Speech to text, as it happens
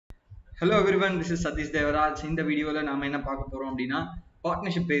Hello everyone, this is Sadeesh Devaraj. In the video, நாம என்ன பார்க்க போறோம் அப்படின்னா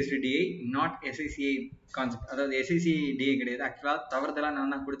partnership based DA not SI CI concept. அதாவது எஸ்ஐசிஐ டிஏ கிடையாது. ஆக்சுவலா தவறுதலா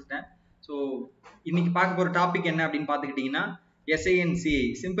நான் தான் கொடுத்துட்டேன். ஸோ இன்னைக்கு பார்க்க போற டாபிக் என்ன அப்படின்னு பார்த்துக்கிட்டீங்கன்னா எஸ்ஐஎன்சிஐ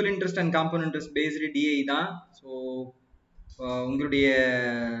simple interest and compound interest based DA தான். ஸோ உங்களுடைய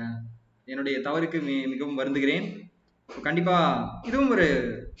என்னுடைய தவறுக்கு மிகவும் வருந்துகிறேன். கண்டிப்பா இதுவும் ஒரு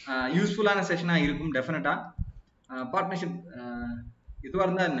யூஸ்ஃபுல்லான செஷனா இருக்கும். டெஃபினட்டா பார்ட்னர்ஷிப் இதுவாக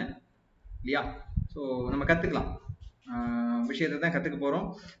இருந்தா என்ன இல்லையா? ஸோ நம்ம கற்றுக்கலாம், விஷயத்தை தான் கற்றுக்க போகிறோம்.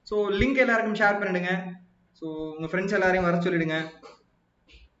 ஸோ லிங்க் எல்லாருக்கும் ஷேர் பண்ணிடுங்க. ஸோ உங்கள் ஃப்ரெண்ட்ஸ் எல்லாரையும் வர சொல்லிடுங்க.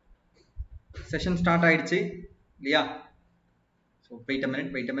 செஷன் ஸ்டார்ட் ஆயிடுச்சு இல்லையா? So wait a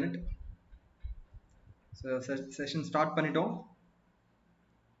minute. So session start பண்ணிட்டோம்.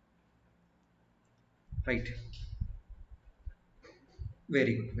 Right,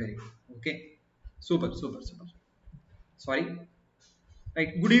 very good. Okay, super. Sorry.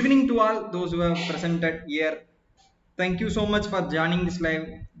 Right. Good evening to all those who have presented here. Thank you so much for joining this live.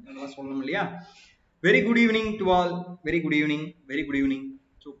 Very good evening to all. Very good evening.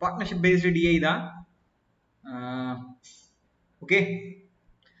 So partnership based DA da. Okay.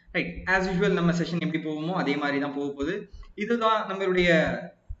 Right. As usual, நம்ம session எப்படி போவோமோ அதே மாதிரி தான் போக போகுது. இதுதான் நம்மளுடைய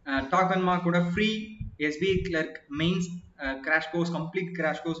talk and mark கூட free SBI Clerk mains crash course, complete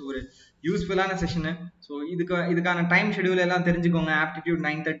crash course, ஒரு யூஸ்ஃபுல்லான செஷனு. ஸோ இதுக்கான டைம் ஷெடியூல் எல்லாம் தெரிஞ்சுக்கோங்க. ஆப்டிடியூட்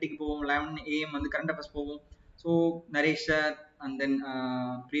 9:30 போவோம், 11 AM வந்து கரண்ட் அஃபேர்ஸ் போவோம். So Naresh sir and then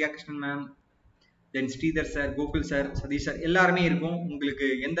Priya Krishnan ma'am, then Sridhar sir, Gokul sir, Satish sir எல்லாருமே இருக்கும். உங்களுக்கு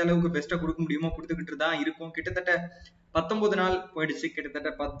எந்த அளவுக்கு பெஸ்ட்டாக கொடுக்க முடியுமோ கொடுத்துக்கிட்டு தான் இருக்கும். கிட்டத்தட்ட 19 நாள் போயிடுச்சு.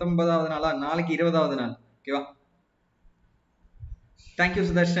 கிட்டத்தட்ட 19வது நாளா, நாளைக்கு 20வது நாள். ஓகேவா? Thank you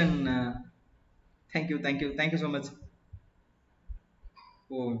Sudarshan, thank you so much.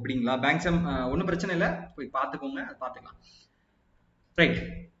 ஓ இப்படிங்களா? பேங்க்ஸம் ஒன்றும் பிரச்சனை இல்லை, போய் பார்த்துக்கோங்க, அது பார்த்துக்கலாம். ரைட்.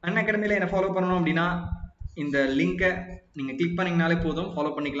 அன்அகாடமியில் என்ன ஃபாலோ பண்ணணும் அப்படின்னா இந்த லிங்கை நீங்கள் கிளிக் பண்ணிங்கனாலே போதும்,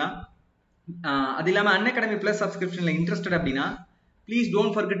 ஃபாலோ பண்ணிக்கலாம். அது இல்லாமல் அன்அகாடமி ப்ளஸ் சப்ஸ்கிரிப்ஷனில் இன்ட்ரெஸ்டட் அப்படின்னா please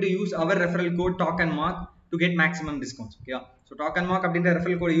don't forget to use our referral code talkandmock to get maximum discounts. ஓகேவா? ஸோ talkandmock அப்படின்ற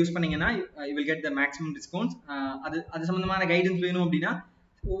ரெஃபரல் கோட் யூஸ் பண்ணீங்கன்னா you will get the maximum discounts. அது சம்பந்தமான கைடன்ஸ் வேணும் அப்படின்னா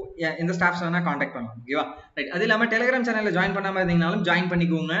எந்த ஸ்டாஃப்ஸ் வேணா காண்டாக்ட் பண்ணலாம். ஓகேவா? ரைட். அது இல்லாமல் டெலிகிராம் சேனலில் ஜாயின் பண்ணாமல் இருந்தீங்கனாலும் ஜாயின்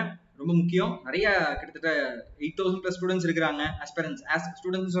பண்ணிக்கோங்க, ரொம்ப முக்கியம். நிறைய கிட்டத்தட்ட 8,000+ ஸ்டூடெண்ட்ஸ் இருக்கிறாங்க.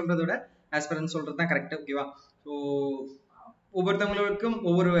 ஸ்டூடெண்ட்ஸ் சொல்றதை விட ஆஸ்பிரன்ஸ் சொல்றது தான் கரெக்ட். ஓகேவா? ஸோ ஒவ்வொருத்தவங்களுக்கும்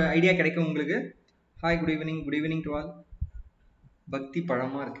ஒவ்வொரு ஐடியா கிடைக்கும் உங்களுக்கு. Hi, good evening to all. பக்தி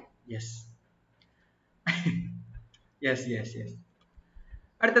பழமா இருக்கு. எஸ்.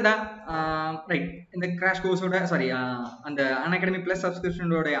 அடுத்ததா ரைட், இந்த கிராஷ் கோர்ஸோட அந்த அன்அகாடமி ப்ளஸ்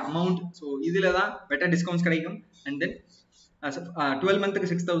சப்ஸ்கிரிப்ஷனோட அமௌண்ட், ஸோ இதில் தான் பெட்டர் டிஸ்கவுண்ட்ஸ் கிடைக்கும். அண்ட் தென் 12 மந்த்துக்கு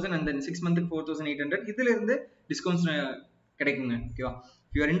 6,000 அண்ட் தென் 6 மந்த்துக்கு 4,800 இதுல இருந்து டிஸ்கவுண்ட்ஸ் கிடைக்குங்க. ஓகேவா?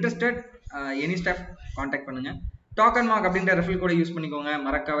 If you are interested any staff contact பண்ணுங்க. டாக் அண்ட் மார்க் அப்படின்ற ரெஃபரல் கோட யூஸ் பண்ணிக்கோங்க,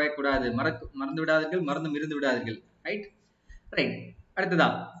 மறக்கவே கூடாது. மறந்து விடாதீர்கள். ரைட். அடுத்ததா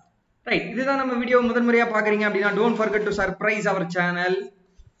ரைட், இதுதான் நம்ம வீடியோ முதன்முறையா பாக்குறீங்க அப்படின்னா don't forget to surprise our channel.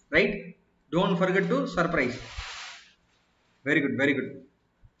 Right, don't forget to surprise. Very good.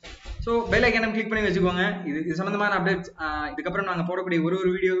 So bell ஐக்கானை கிளிக் பண்ணி வச்சுக்கோங்க. இது சம்பந்தமான அப்டேட்ஸ் இதுக்கப்புறம் நாங்கள் போடக்கூடிய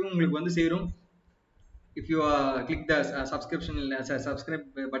ஒரு வீடியோவும் உங்களுக்கு வந்து சேரும். If you click the subscribe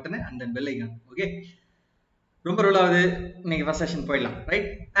button and then bell icon. Okay, ரொம்ப ரோல் ஆகுது. இன்னைக்கு ஃபர்ஸ்ட் செஷன் போயிடலாம். ரைட்,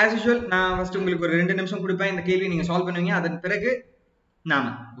 ஆஸ் யூஷுவல் நான் ஃபர்ஸ்ட் உங்களுக்கு ஒரு 2 நிமிஷம் கொடுப்பேன். இந்த கேள்வி நீங்க சால்வ் பண்ணுவீங்க. அதன் பிறகு நாம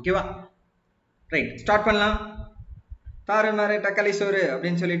ஓகேவா? ரைட், ஸ்டார்ட் பண்ணலாம். தாறுமாறு தக்காளி சோறு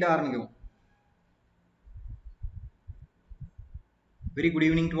அப்படின்னு சொல்லிட்டு ஆரம்பிக்கும். Very good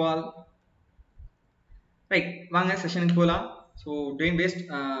evening to all. Right, வாங்க செஷனுக்கு போகலாம். So don't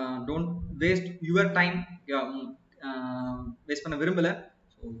waste your time. Waste பண்ண விரும்பல.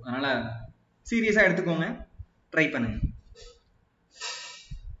 ஸோ அதனால சீரியஸா எடுத்துக்கோங்க, ட்ரை பண்ணுங்க.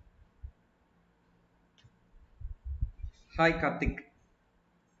 ஹாய் கார்த்திக்.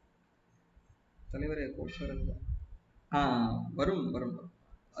 தலைவர் கோர்ஸ் வருது. வரும்.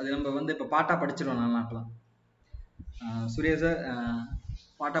 அது நம்ம வந்து இப்போ பாட்டா படிச்சிருவோம். நான்லாம் சூர்யா சார்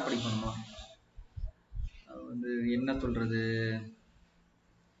பாட்டா படிக்கணுமா? வந்து என்ன சொல்றது?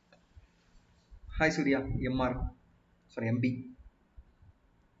 ஹாய் சூர்யா. எம்பி.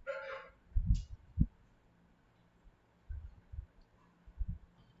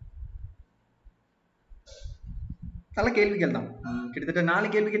 நல்ல கேள்விகள் தான். கிட்டத்தட்ட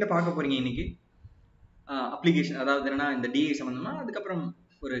 4 கேள்வி கிட்ட பார்க்க போறீங்க இன்னைக்கு. அப்ளிகேஷன், அதாவது என்னன்னா இந்த டிஏ சம்பந்தமா. அதுக்கப்புறம்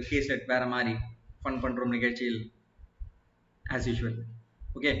ஒரு கேஸ்லெட் வேற மாதிரி ஃபன் பண்றோம் நிகழ்ச்சியில் as usual.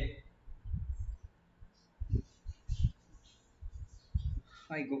 Okay,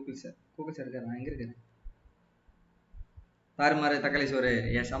 hi Gokul sir. இருக்காரு? நான் எங்க இருக்கேன்? தாறுமாறு தக்காளி சோறு.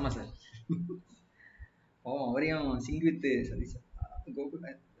 எஸ் ஆமா சார். ஓ அவரையும் Singh with Satish Gokul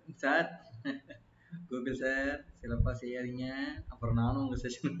sir. Gokul sir சிறப்பா செய்யாதீங்க, அப்புறம் நானும் உங்க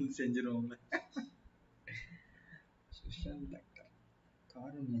செஷன் செஞ்சிருவோம்.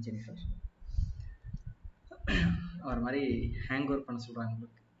 அவர் மாதிரி ஹேங் ஓவர் பண்ண சொல்றாங்க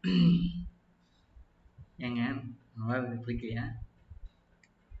உங்களுக்கு. ஏங்க நல்லா பிடிக்கலையா?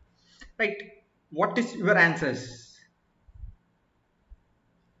 Right, what is your answers?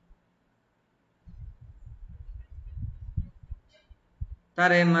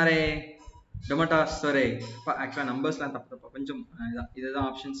 Taare மாரே tomato சோரே. ஆக்சுவலாக நம்பர்ஸ்லாம் தப்பு கொஞ்சம் இதுதான்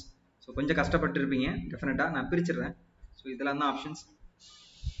ஆப்ஷன்ஸ். ஸோ கொஞ்சம் கஷ்டப்பட்டு இருப்பீங்க டெஃபினட்டாக. நான் பிரிச்சிடுறேன். ஸோ இதெல்லாம் தான் ஆப்ஷன்ஸ்.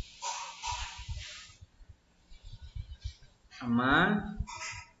 அம்மா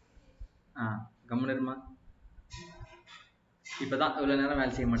கம்முனருமா. இப்போதான் இவ்வளோ நேரம்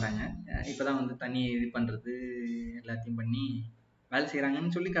வேலை செய்ய மாட்டாங்க. இப்போதான் வந்து தண்ணி இது பண்ணுறது எல்லாத்தையும் பண்ணி வேலை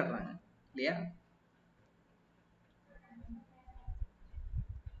செய்கிறாங்கன்னு சொல்லி காட்டுறாங்க இல்லையா?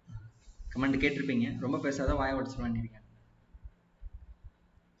 கமெண்ட் கேட்டிருப்பீங்க, ரொம்ப பேசாத வாய உடச்சிட வேண்டியிருக்கேன்.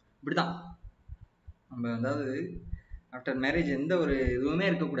 இப்படிதான் நம்ம அதாவது ஆஃப்டர் மேரேஜ் எந்த ஒரு இதுவுமே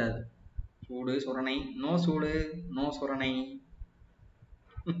இருக்கக்கூடாது. சூடு சொரணை, நோ சூடு நோ சொரணை.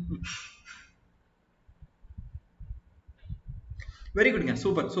 Very குட்ங்க,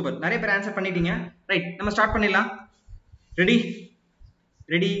 super super. நிறைய பேர் ஆன்சர் பண்ணிட்டீங்க. ரைட், நம்ம ஸ்டார்ட் பண்ணிடலாம். ரெடி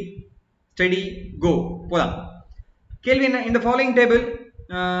ரெடி ஸ்டடி கோ. போலாம். கேள்வி என்ன? இந்த following table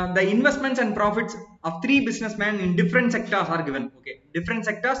the investments and profits of 3 businessmen in different sectors are given. Okay, different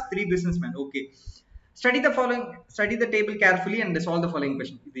sectors, 3 businessmen. Okay, study the table carefully and solve the following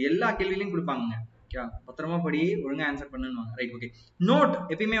question. இது எல்லா கேள்வியிலையும் கொடுப்பாங்க. Okay, பத்திரமா படி, ஒழுங்கா ஆன்சர் பண்ணுவாங்க. Right, okay. நோட்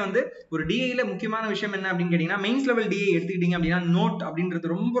எப்பயுமே வந்து ஒரு டிஏல முக்கியமான விஷயம் என்ன அப்படின்னு கேட்டீங்கன்னா, மெயின்ஸ் லெவல் டிஏ எடுத்துக்கிட்டீங்க அப்படின்னா நோட்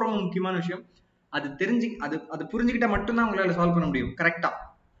அப்படின்றது ரொம்ப ரொம்ப முக்கியமான விஷயம். அது புரிஞ்சுக்கிட்டா மட்டும்தான் உங்களால சால்வ் பண்ண முடியும் கரெக்டா.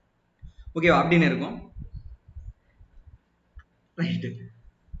 ஓகேவா? அப்படின்னு இருக்கும். ரைட்,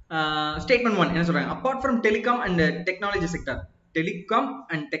 statement 1 என்ன சொல்றாங்க? apart from telecom and technology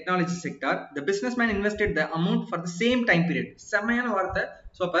sector, the businessman invested the amount for the same time period. செமையான வார்த்தை.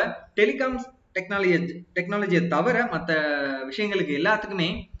 சோ அப்ப டெலிகாம் டெக்னாலஜி தவிர மற்ற விஷயங்களுக்கு எல்லாத்துக்குமே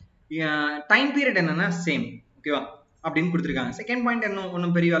டைம் பீரியட் என்னன்னா சேம். ஓகேவா? அப்படின்னு கொடுத்துருக்காங்க. செகண்ட் பாயிண்ட்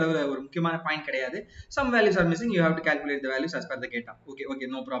ஒன்றும் பெரிய அளவில் ஒரு முக்கியமான பாயிண்ட் கிடையாது. Some values are missing, you have to calculate the values as per the data. Okay,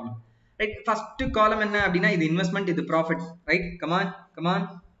 no problem. Right, first column என்ன அப்படின்னா இது இன்வெஸ்ட்மெண்ட், இது profit. Right, come on.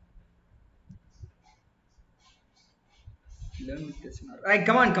 Right,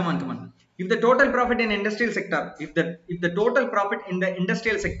 come on. If the total profit in industrial sector, if the total profit in the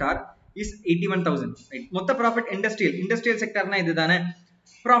industrial sector is 81,000, right? மொத்த profit industrial sector னா இதுதானே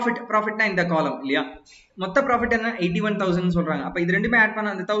profit னா இந்த காலம் இல்லையா? மொத்த profit என்ன 81,000 சொல்றாங்க. அப்ப இது ரெண்டுமே ஆட்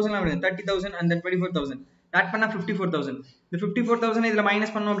பண்ணா அந்த 1000 ல வருது 30,000 and then 24,000 ஆட் பண்ணா 54,000. இந்த 54,000 இதுல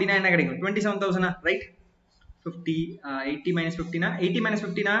மைனஸ் பண்ணோம் அப்படினா என்ன கிடைக்கும்? 27,000 ஆ? ரைட், 50 80 minus 50 னா 80 minus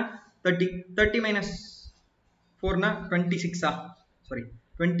 50 னா 30 minus 4 னா 26 ஆ? சாரி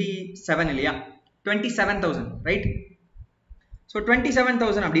 27 இல்லையா? 27,000. ரைட், சோ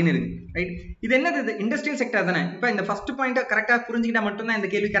 27,000 அப்படின்னு இருக்கு. ரைட், இது என்னது? இண்டஸ்ட்ரியல் செக்டர் தானே. இப்போ இந்த ஃபர்ஸ்ட் பாயிண்ட கரெக்டா புரிஞ்சுக்கிட்டா மட்டும் தான் இந்த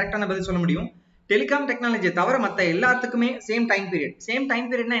கேள்வி கரெக்டான பதில் சொல்ல முடியும். டெலிகாம் டெக்னாலஜி தவிர மத்த எல்லாத்துக்குமே சேம் டைம்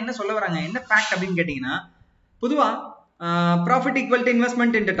பீரியட்னா என்ன சொல்ல வராங்க? என்ன ஃபேக்ட் அப்படின்னு கேட்டீங்கன்னா, பொதுவா profit equal to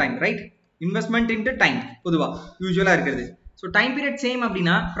investment into time. Right, investment into time பொதுவா யூசுவலா இருக்குது. சோ டைம் பீரியட் சேம்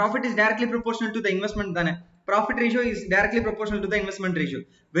அப்படின்னா profit is directly proportional to the investment தானே. Profit ratio is directly proportional to the investment ratio.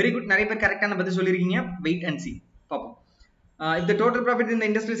 Very good, நிறைய பேர் கரெக்டான பதில் சொல்லிருக்கீங்க. Wait and see. பாப்போம். If the total profit in the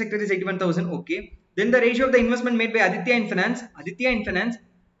industrial sector is 81,000, okay, then the ratio of the investment made by Aditya in finance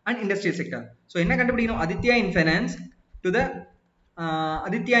and industrial sector. So என்ன கண்டுபிடிக்கணும்? Aditya in finance to the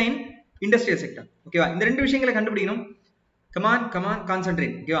Aditya in industrial sector. ஓகேவா? இந்த ரெண்டு விஷயங்களை கண்டுபிடிக்கணும். Come on,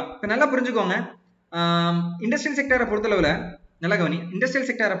 concentrate. ஓகேவா? இப்ப நல்லா புரிஞ்சுக்கோங்க. இண்டஸ்ட்ரியல் செக்டரை பொறுத்தளவுல நல்லா கவனி. இண்டஸ்ட்ரியல்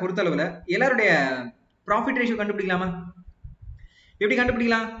செக்டரை பொறுத்தளவுல எல்லாருடைய ப்ராஃபிட் ரேஷியோ கண்டுபிடிக்கலாமா? எப்படி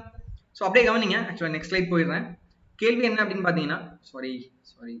கண்டுபிடிக்கலாம்? ஸோ அப்படியே கவனிங்க. ஆக்சுவலாக நெக்ஸ்ட் ஸ்லைட் போயிடுறேன். கேள்வி என்ன அப்படின்னு பார்த்தீங்கன்னா, சாரி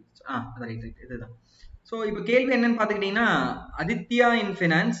ரைட் இதுதான். ஸோ இப்போ கேள்வி என்னன்னு பார்த்துக்கிட்டீங்கன்னா, அதித்யா இன்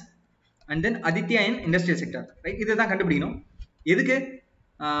finance and then Aditya in industrial sector. Right, இதுதான் கண்டுபிடிக்கணும். எதுக்கு?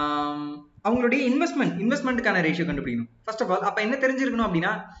 அவங்களுடைய இன்வெஸ்ட்மெண்ட்டுக்கான ரேஷியோ கண்டுபிடிக்கணும். ஃபர்ஸ்ட் ஆஃப் ஆல் அப்போ என்ன தெரிஞ்சிருக்கணும்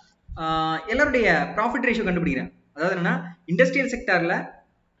அப்படின்னா, எல்லாருடைய ப்ராஃபிட் ரேஷியோ கண்டுபிடிக்கிறேன். அதாவது என்னன்னா, இண்டஸ்ட்ரியல் செக்டர்ல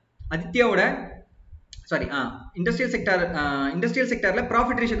அதித்யாவோட இண்டஸ்ட்ரியல் செக்டர்ல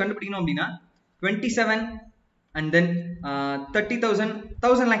ப்ராஃபிட் ரேஷியோ கண்டுபிடிக்கணும் அப்படின்னா 27 and then 30,000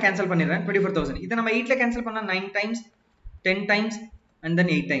 1000லாம் கேன்சல் பண்ணிடுறேன். 24,000 இதை நம்ம 8ல கேன்சல் பண்ணா 9 times 10 times and then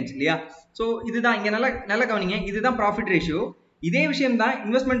 8 times இல்லையா? ஸோ இதுதான் இங்க நல்லா கவனிங்க. இதுதான் ப்ராஃபிட் ரேஷியோ. இதே விஷயம் தான்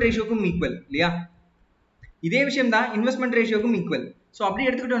இன்வெஸ்ட்மெண்ட் ரேஷியோக்கும் ஈக்குவல் இல்லையா? இதே விஷயம் தான் இன்வெஸ்ட்மெண்ட் ரேஷியோக்கும் ஈக்குவல். ஸோ அப்படி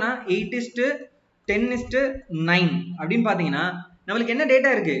எடுத்துக்கிட்டோம்னா 8:10:9 அப்படின்னு பார்த்தீங்கன்னா நம்மளுக்கு என்ன டேட்டா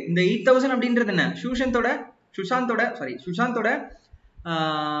இருக்கு? இந்த 8000 அப்படின்றது என்ன? சுஷாந்தோட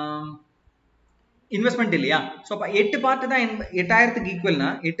இன்வெஸ்ட்மெண்ட் இல்லையா? ஸோ அப்போ 8 பார்ட் தான் 8000க்கு ஈக்குவல்னா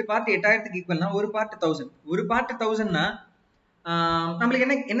 8 பார்ட் 8000க்கு ஈக்குவல்னா ஒரு பார்ட் 1000. ஒரு பார்ட் 1000னா நம்மளுக்கு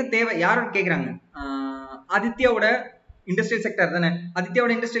என்ன தேவை? யாரோட கேட்குறாங்க? ஆதித்யாவோட இண்டஸ்ட்ரியல் செக்டர் தானே.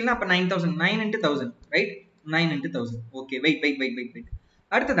 ஆதித்யாவோட இண்டஸ்ட்ரியல்னா அப்போ 9000. 9 into 1000 right? 9 into 1000. Okay, wait.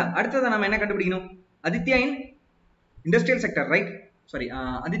 அடுத்ததா நம்ம என்ன கண்டுபிடிக்கணும்? ஆதித்யா இன் industrial sector right? Sorry,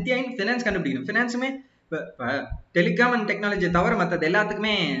 Aditya இன் ஃபினான்ஸ் கண்டுபிடிக்கணும். ஃபினான்ஸுமே டெலிகாம் அண்ட் டெக்னாலஜி தவிர மற்றது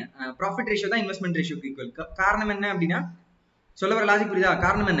எல்லாத்துக்குமே ப்ராஃபிட் ரேஷியோ தான் இன்வெஸ்ட்மெண்ட் ரேஷியோக்கு ஈக்குவல். காரணம் என்ன அப்படின்னா, சொல்ல வர லாஜிக் புரியுதா?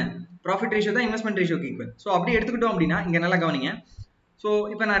 காரணம் என்ன? ப்ராஃபிட் ரேஷியோ தான் இன்வெஸ்ட்மெண்ட் ரேஷியோக்கு ஈக்குவல். ஸோ அப்படி எடுத்துக்கிட்டோம் அப்படின்னா இங்க நல்லா கவனிங்க. ஸோ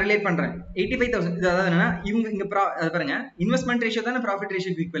இப்போ நான் ரிலேட் பண்றேன். 85,000 இது அதாவது என்னன்னா இங்க பாருங்க, இன்வெஸ்ட்மெண்ட் ரேஷியோ தானே ப்ராஃபிட்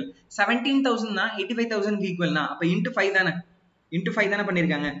ரேஷியோக்கு ஈக்குவல். 17,000 தான் 85,000க்கு ஈக்குவல்னா அப்ப இன்ட்டு 5 தானே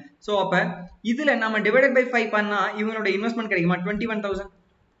பண்ணிருக்காங்க. ஸோ அப்ப இதுல நம்ம டிவைடட் பை 5 பண்ணா இவங்களோட இன்வெஸ்ட்மெண்ட் கிடைக்குமா? 21,000.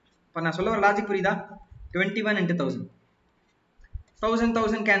 இப்போ நான் சொல்ல வர லாஜிக் புரியுதா? 21 into 1000.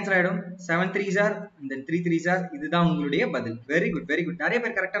 1000 கேன்சல் ஆயிடும். 7 3s are and then 3 3s are. இதுதான் உங்களுடைய பதில். Very good. நிறைய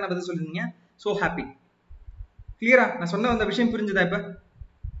பேர் கரெக்டான பதில் சொல்றீங்க. So happy. கிளியரா? நான் சொன்ன அந்த விஷயம் புரிஞ்சுதா? இப்ப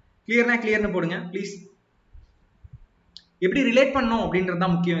கிளியர்னு போடுங்க ப்ளீஸ். எப்படி ரிலேட் பண்ணணும் அப்படின்றது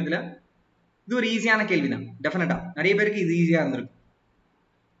தான் முக்கியம் இதுல. இது ஒரு ஈஸியான கேள்விதான். டெஃபினட்டா நிறைய பேருக்கு இது ஈஸியா இருந்திருக்கும்.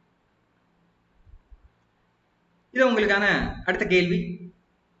 இது உங்களுக்கான அடுத்த கேள்வி.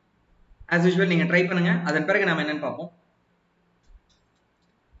 as usual நீங்க ட்ரை பண்ணுங்க. அதன் பிறகு நாம என்னன்னு பார்ப்போம்.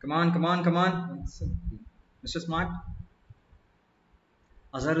 come on Mr. Smart.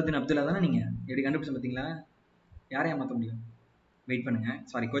 Azharuddin Abdullah தானே நீங்க? எப்படி கண்டுபிடிச்சு பார்த்தீங்களா? யாரையா மாற்ற முடியும்? வெயிட் பண்ணுங்க,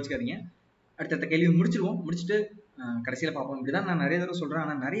 சாரி கோச்சிக்காதீங்க. அடுத்த கேள்வி முடிச்சுட்டு கடைசியில் பார்ப்போம். இப்படிதான் நான் நிறைய தடவை சொல்றேன்,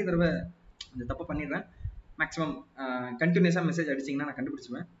 ஆனால் நிறைய தடவை அந்த தப்பு பண்ணிடுறேன். மேக்ஸிமம் கண்டினியூஸாக மெசேஜ் அடிச்சிங்கன்னா நான்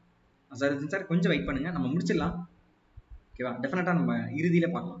கண்டுபிடிச்சுவேன். அசருதீன் சார் கொஞ்சம் வெயிட் பண்ணுங்க, நம்ம முடிச்சிடலாம். ஓகேவா? டெஃபினட்டாக நம்ம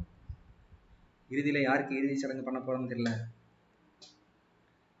இறுதியில் பார்க்கலாம். இறுதியில் யாருக்கு இறுதி சடங்கு பண்ண போறோம்னு தெரியல.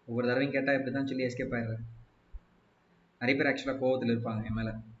 ஒவ்வொரு தடவையும் கேட்டால் இப்படி தான் சொல்லி எஸ்கேப் ஆயிடுறேன். நிறைய பேர் ஆக்சுவலாக கோவத்தில் இருப்பாங்க என்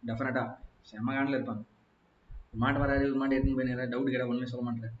மேலே. டெஃபினட்டாக செம்மகானில் இருப்பாங்க. ஒரு மாட்டு வராது, ஒரு மாட்டு எடுத்துன்னு போய் நேரம் டவுட் கேட்டால் ஒன்றுமே சொல்ல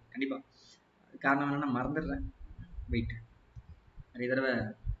மாட்டேன். கண்டிப்பாக காரணம் என்னன்னா மறந்துடுறேன். வெயிட், நிறைய தடவை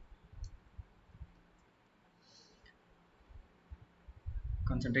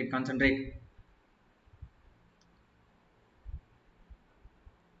concentrate.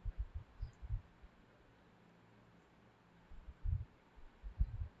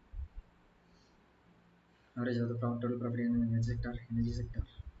 Average of the total profit in the energy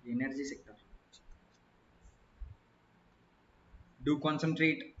sector. Do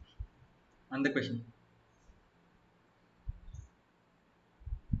concentrate on the question.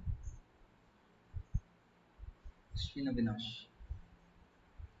 Ashwin Avinash.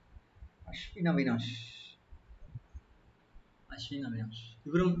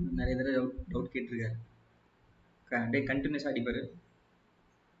 இவரும் நிறைய தடவை டவுட் கேட்டிருக்காரு. டே கண்டினியூஸாக அடிப்பாரு.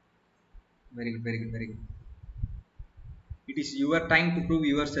 Very good. It is your time to prove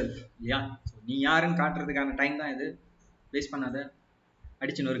your self இல்லையா? நீ யாருன்னு காட்டுறதுக்கான டைம் தான் இது. வேஸ்ட் பண்ணாத,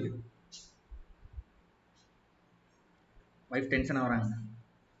 அடிச்சு நொறுக்கு. வைஃப் டென்ஷன் ஆகுறாங்க.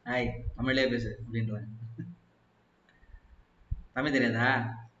 ஆய் தமிழே பேசு அப்படின்றாங்க. தமிழ் தெரியாதா?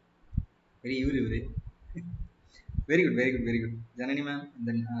 இவரு வெரி குட். ஜனனி மேம்,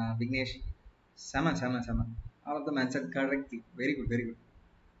 தென் விக்னேஷ், செம. All of them answered correctly. Very good.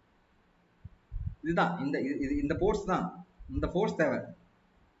 இதுதான் இந்த ஃபோர்ஸ் தான். இந்த ஃபோர்ஸ் தேவை.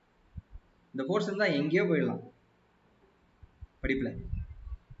 இந்த ஃபோர்ஸ் இருந்தா எங்கேயோ போயிடலாம் படிப்புல.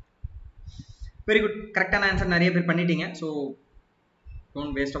 Very good. கரெக்டான ஆன்சர் நிறைய பேர் பண்ணிட்டீங்க. So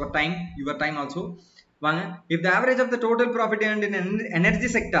don't waste our time, your time also. வாங்க, if the average of the total profit earned in energy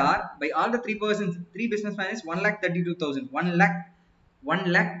sector by all the three businessmen is 1,32,000.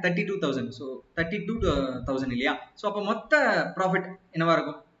 1,32,000. So 32,000 இல்லையா? ஸோ அப்போ மொத்த ப்ராஃபிட் என்னவா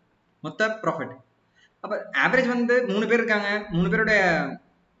இருக்கும்? மொத்த ப்ராஃபிட் அப்போ ஆவரேஜ் வந்து 3 பேர் இருக்காங்க. 3 பேரோட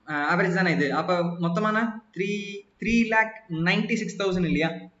ஆவரேஜ் தானே இது. அப்போ மொத்தமான 3,96,000 இல்லையா?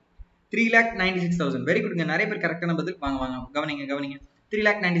 3,96,000. வெரி குட்ங்க, நிறைய பேர் கரெக்டான பதில். வாங்க கவனிங்க.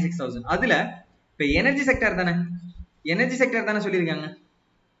 3,96,000. அதுல இப்போ எனர்ஜி செக்டர் தானே சொல்லியிருக்காங்க.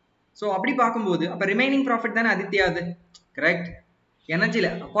 ஸோ அப்படி பார்க்கும்போது அப்போ ரிமைனிங் ப்ராஃபிட் தானே ஆதித்யா அது. Correct. எனர்ஜியில்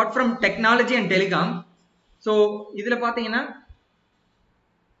apart from technology and telecom. So இதில் பார்த்தீங்கன்னா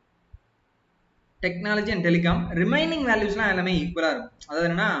டெக்னாலஜி அண்ட் டெலிகாம் ரிமைனிங் வேல்யூஸ்லாம் எல்லாமே ஈக்குவலாக இருக்கும். அதாவது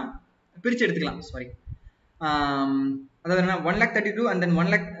என்னன்னா பிரித்து எடுத்துக்கலாம். சாரி, அதாவது என்ன 1,32 and then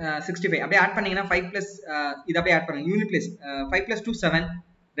 1,65 அப்படியே ஆட் பண்ணீங்கன்னா 5 plus இது அப்படியே ஆட் பண்ணுங்க. Unit place 5 plus 2 7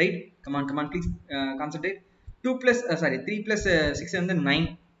 right. Come on please concentrate. 2 plus 3 plus 6 வந்து 9.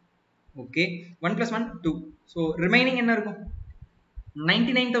 Okay 1 plus 1 2. ஸோ ரிமைனிங் என்ன இருக்கும்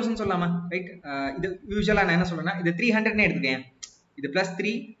 99,000 சொல்லலாமா ரைட். இது யூஸ்வலா நான் என்ன சொல்றேன்னா இது 300ன்னு எடுத்துக்கேன். இது பிளஸ்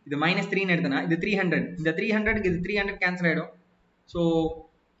 3 இது மைனஸ் 3ன்னு எடுத்தனா இது 300. இந்த 300க்கு இது 300 கேன்சல் ஆயிடும். So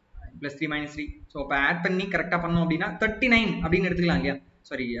plus 3 minus 3. ஸோ அப்போ ஆட் பண்ணி கரெக்டாக பண்ணோம் அப்படின்னா 39 அப்படின்னு எடுத்துக்கலாம் இல்லையா.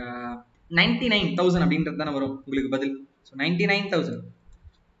 சாரி 99,000 அப்படின்றது தானே வரும் உங்களுக்கு பதில். ஸோ 99,000.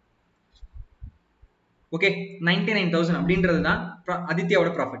 ஓகே 99,000 அப்படின்றது தான் ஆதித்யாவோட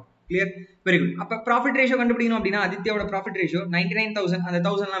ப்ராஃபிட். Clear, very good. அப்ப ப்ராஃபிட் ரேஷியோ கண்டுபிடிக்கணும் அப்படின்னா ஆதித்யாவோட ப்ராஃபிட் ரேஷியோ 99,000 அந்த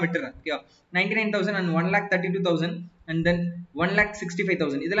 1000லாம் விட்டுறேன். ஓகே 99,000 and 1,32,000 and then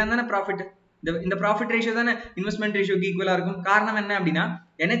 1,65,000 இதெல்லாம் தானே ப்ராஃபிட். இந்த ப்ராஃபிட் ரேஷியோ தானே இன்வெஸ்ட்மெண்ட் ரேஷியோக்கு ஈக்குவலா இருக்கும். காரணம் என்ன அப்படின்னா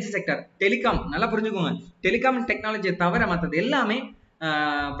எனர்ஜி செக்டர், டெலிகாம், நல்லா புரிஞ்சுக்கோங்க, டெலிகாம் டெக்னாலஜியை தவிர மற்றது எல்லாமே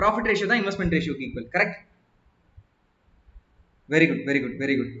ப்ராஃபிட் ரேஷியோ தான் investment ரேஷியோக்கு equal. Correct, very good very good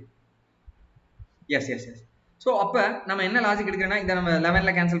very good. S S S. So அப்போ நம்ம என்ன லாஜிக் எடுக்கிறோன்னா இதை நம்ம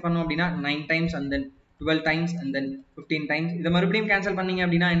 11ல் கேன்சல் பண்ணோம் அப்படின்னா 9 times and then 12 times and then 15 times இதை மறுபடியும் கேன்சல் பண்ணீங்க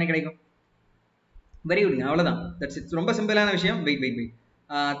அப்படின்னா என்ன கிடைக்கும். வெரி குட்ங்க, அவ்வளோதான். That's it's. ரொம்ப சிம்பிளான விஷயம். Wait wait wait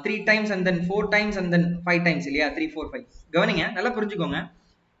 3 times and then 4 times and then 5 times இல்லையா, 3 4 5. கவனிங்க, நல்லா புரிஞ்சுக்கோங்க.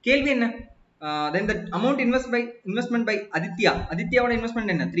 கேள்வி என்ன, then the amount investment by Aditya. Adityaவோட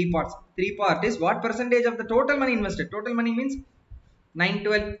investment என்ன, 3 parts. 3 part is what percentage of the total money invested. Total money means 9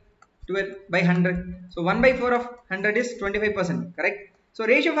 12 by 100. So 1/4 of 100 is 25%. Correct. So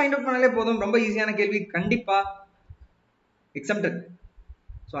ratio find out பண்ணாலே போதும். ரொம்ப ஈஸியான கேள்வி, கண்டிப்பா எக்ஸம்டட்.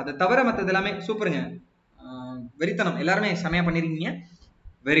 ஸோ அதை தவிர மற்றது எல்லாமே சூப்பருங்க, வெறித்தனம், எல்லாருமே செமையா பண்ணிருக்கீங்க.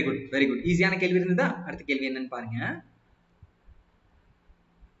 Very good very good. ஈஸியான கேள்வி இருந்ததா. அடுத்த கேள்வி என்னன்னு பாருங்க.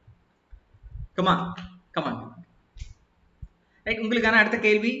 Come on come on. ரைட், உங்களுக்கான அடுத்த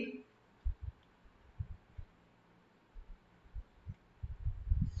கேள்வி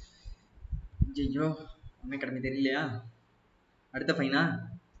ஐயோ Unacademy தெரியலையா. அடுத்த ஃபைனா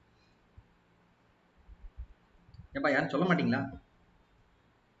ஏப்பா யாரும் சொல்ல மாட்டீங்களா,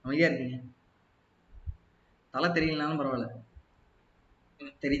 அமைதியா இருக்கீங்க. தலை தெரியலனாலும் பரவாயில்ல,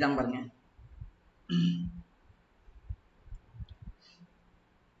 தெரியுதான் பாருங்க.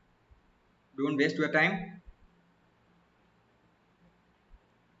 Don't waste your time.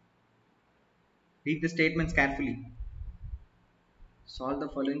 Read the statements carefully. Solve the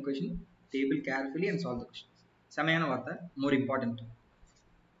following question table carefully and solve the questions. செமையான வார்த்தை, more important.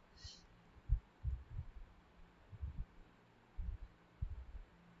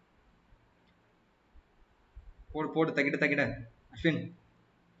 போடு போடு தகிட தகிட. Ashwin,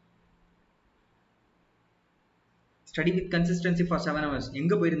 study with consistency for 7 hours.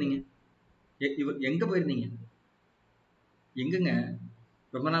 எங்க போயிருந்தீங்க, எங்க போயிருந்தீங்க, எங்கங்க,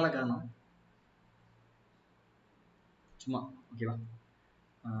 ரொம்ப நாளா காணோம். சும்மா ஓகேவா.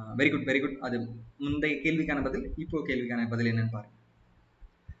 Very good very good. அது முந்தைய கேள்விக்கான பதில். இப்போ கேள்விக்கான பதில் என்னன்னு பாருங்க.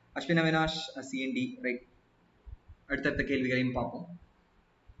 Ashwin Avinash CNT right. அடுத்தடுத்த கேள்விகளையும் பார்ப்போம்,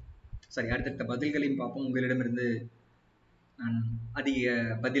 சரி அடுத்தடுத்த பதில்களையும் பார்ப்போம். உங்களிடமிருந்து நான் அதிக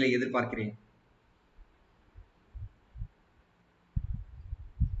பதிலை எதிர்பார்க்கிறேன்.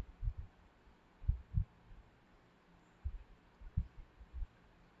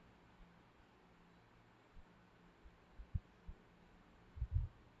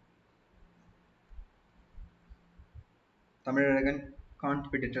 Tamizhazhagan can't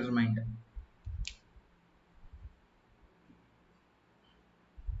be determined.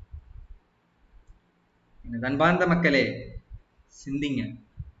 அன்பார்ந்த மக்களே, சிந்திங்க,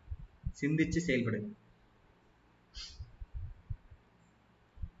 சிந்திச்சு செயல்படுங்க.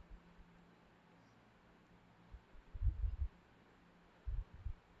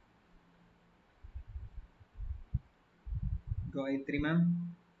 Gayatri ma'am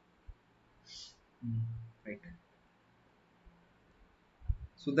right.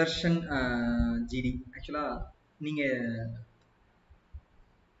 Sudarshan GT, ஆக்சுவலா நீங்க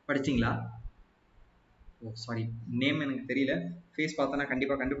படிச்சீங்களா? ஓ சாரி, நேம் எனக்கு தெரியல, ஃபேஸ் பார்த்தனா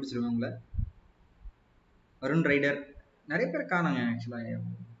கண்டிப்பா கண்டுபிடிச்சிருவேன் உங்களை. அருண் ரைடர், நிறைய பேர் காணுங்க ஆக்சுவலா.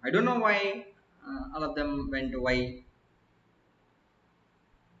 I don't know why all of them vent வை.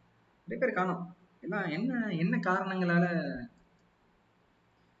 நிறைய பேர் காணும், எல்லாம் என்ன காரணங்களால.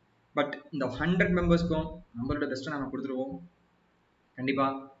 பட் இந்த 100 மெம்பர்ஸ்க்கும் நம்மளோட பெஸ்ட்டை நம்ம கொடுத்துருவோம் கண்டிப்பா.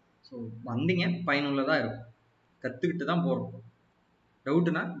 ஸோ வந்தீங்க, பயனுள்ளதா இருக்கும், கற்றுக்கிட்டு தான் போகிறோம்.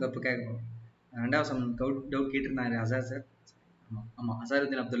 டவுட்டுனா தப்பு கேட்க போகிறோம். ரெண்டாவது சம் டவுட் கேட்டிருந்தாரு அசார் சார். ஆமாம்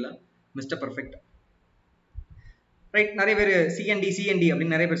Azharuddin Abdullah, mister perfect right. நிறைய பேர் சிஎன்டி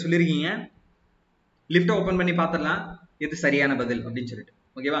அப்படின்னு நிறைய பேர் சொல்லியிருக்கீங்க. லிஃப்ட்டை ஓப்பன் பண்ணி பார்த்துடலாம் எது சரியான பதில் அப்படின்னு சொல்லிட்டு.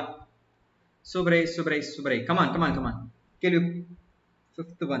 ஓகேவா. சூப்பரை கமான். கேள்வி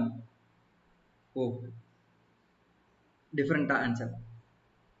 5th one. O different answer.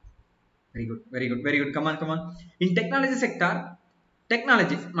 Very good, very good, very good. Come on, come on. In technology sector,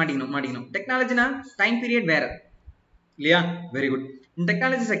 technology மாட்டிக்கணும் technology na time period வேற இல்லையா? Very good. In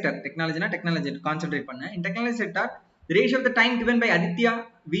technology sector, technology na technology concentrate பண்ண. In technology sector, the ratio of the time given by Aditya,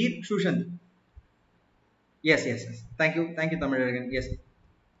 Veer, Shushant. Yes, yes, yes. Thank you, Tamizhazhagan. Yes.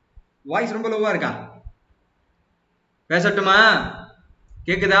 Voice ரொம்ப லோவா இருக்கா? பேசட்டுமா?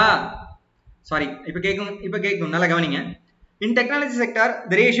 கேக்குதா? Sorry, இப்ப கேக்கும் நல்லா கவனிங்க. In technology sector,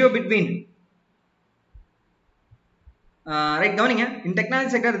 the ratio between right கவனிங்க. In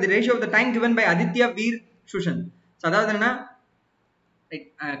technology sector, the ratio of the time given by Aditya, Veer, Shushan. So அதாவது என்னன்னா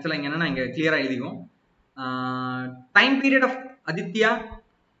ஆக்சுவலா இங்க என்னன்னா இங்க கிளியரா எழுதிக்கும். Time period of Aditya,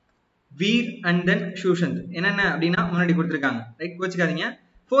 Veer and then Shushan என்னென்ன அப்படின்னா முன்னாடி கொடுத்திருக்காங்க. ரைட் கோச்சுக்காதீங்க.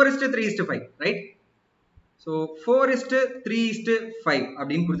 4:3:5 ரைட். So 4:3:5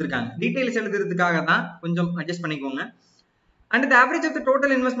 அப்படின்னு கொடுத்திருக்காங்க. டீடைல்ஸ் எழுதுறதுக்காக தான் கொஞ்சம் அட்ஜஸ்ட் பண்ணிக்கோங்க. And the average of the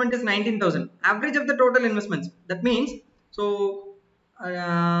total investment is 19,000. Average of the total investments. That means, so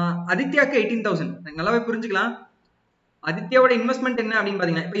Adityaக்கு 18,000. நல்லாவே புரிஞ்சுக்கலாம். ஆதித்யாவோட இன்வெஸ்ட்மெண்ட் என்ன அப்படின்னு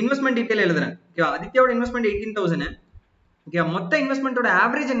பாத்தீங்கன்னா இப்போ இன்வெஸ்ட்மெண்ட் டீடைல் எழுதுறேன். Okay, ஆதித்யாவோட investment 18,000. ஓகே, மொத்த இன்வெஸ்ட்மெண்டோட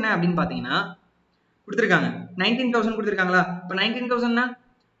ஆவரேஜ் என்ன அப்படின்னு பாத்தீங்கன்னா கொடுத்திருக்காங்க 19,000 கொடுத்திருக்காங்களா? இப்போ 19,000னா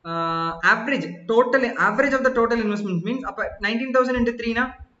average of the total investment means அப்ப 19,000 into 3 னா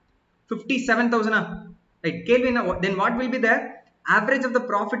 57,000 ஆ? Right. Then what will be the average of the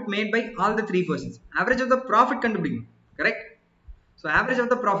profit made by all the three persons? Average of the profit கண்டுபிடிக்கணும். Correct? So average of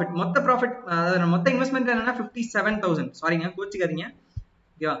the profit. மொத்த investment என்னன்னா 57,000. சாரிங்க, கோச்சிக்காதீங்க.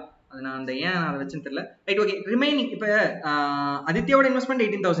 ஓகேவா? அது நான் அந்த ஏன் அதை வச்சுன்னு தெரியல. Right, okay. ரிமைனிங் இப்போ ஆதித்யாவோட இன்வெஸ்ட்மெண்ட்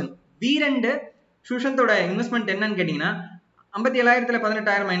 18,000. வீர் அண்ட் சுஷந்தோட இன்வெஸ்ட்மெண்ட் என்னன்னு கேட்டீங்கன்னா 57,000ல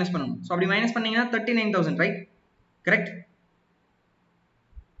 18,000 மைனஸ் பண்ணணும். ஸோ அப்படி மைனஸ் பண்ணீங்கன்னா 39,000. ரைட்? கரெக்ட்?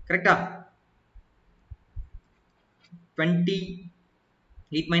 கரெக்டா?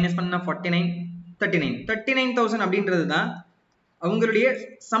 28 மைனஸ் பண்ணா 49, 39,000 அப்படின்றது தான் அவங்களுடைய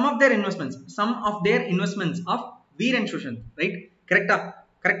sum of their investments of Veer and Shushan. Right? கரெக்டா?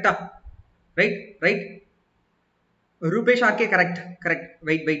 Right? Rupesh RK correct.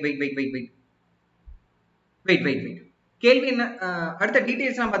 Wait. கேள்வி என்ன? அடுத்த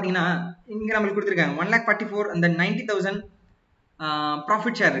டீடைல்ஸ்லாம் பாத்தீங்கன்னா இங்க நம்மளுக்கு கொடுத்திருக்காங்க 1,44,000 and then 90,000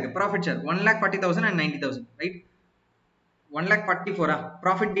 ப்ராஃபிட் ஷேர் இருக்கு. Profit share 1,40,000 and 90,000. Right? 1,44,000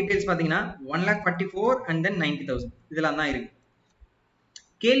 profit details பாத்தீங்கன்னா 1,44,000 and then 90,000 இதெல்லாம் தான் இருக்கு.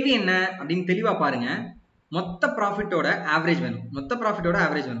 கேள்வி என்ன அப்படின்னு தெளிவா பாருங்க. மொத்த ப்ராஃபிட்டோட ஆவரேஜ் வேணும்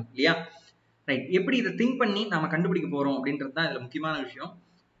இல்லையா? ரைட், எப்படி இதை திங்க் பண்ணி நாம கண்டுபிடிக்க போறோம் அப்படின்றது தான் இதுல முக்கியமான விஷயம்.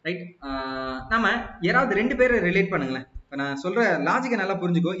 ரைட், நாம யாராவது ரெண்டு பேரை ரிலேட் பண்ணுங்களேன். இப்போ நான் சொல்ற லாஜிக்கை நல்லா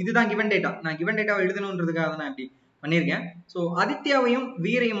புரிஞ்சுக்கோ. இதுதான் கிவன் டேட்டா. நான் கிவன் டேட்டாவை எழுதணுன்றதுக்காக தான் நான் இப்படி பண்ணியிருக்கேன். ஸோ ஆதித்யாவையும்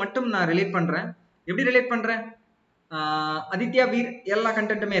வீரையும் மட்டும் நான் ரிலேட் பண்றேன். எப்படி ரிலேட் பண்றேன்? ஆதித்யா, வீர் எல்லா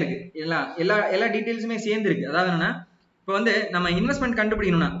கண்டென்ட்டுமே இருக்கு, எல்லா டீடைல்ஸுமே சேர்ந்து இருக்கு. அதாவது என்னன்னா இப்போ வந்து நம்ம இன்வெஸ்ட்மெண்ட்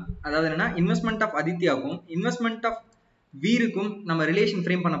கண்டுபிடிக்கணும்னா, அதாவது என்னன்னா இன்வெஸ்ட்மெண்ட் ஆஃப் ஆதித்யாவுக்கும் இன்வெஸ்ட்மெண்ட் ஆஃப் வீருக்கும் நம்ம ரிலேஷன்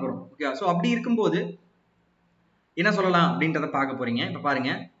ஃப்ரேம் பண்ண போறோம். ஓகே, ஸோ அப்படி இருக்கும்போது என்ன சொல்லலாம் அப்படின்றத பார்க்க போறீங்க. இப்போ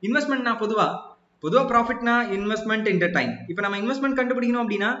பாருங்க, இன்வெஸ்ட்மெண்ட்னா பொதுவா ப்ராஃபிட்னா இன்வெஸ்ட்மெண்ட் இன்டர் டைம். இப்போ நம்ம இன்வெஸ்ட்மெண்ட் கண்டுபிடிக்கணும்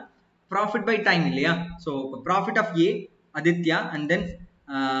அப்படின்னா ப்ராஃபிட் பை டைம் இல்லையா? So profit of A Aditya and then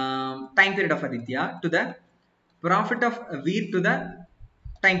time period of Aditya to the profit of Veer to the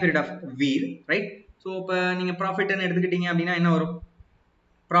time period of Veer. Right? So இப்போ நீங்கள் ப்ராஃபிட்னு எடுத்துக்கிட்டீங்க அப்படின்னா என்ன வரும்?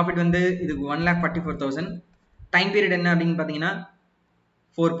 ப்ராஃபிட் வந்து இதுக்கு 1,44,000. டைம் பீரியட் என்ன அப்படின்னு பார்த்தீங்கன்னா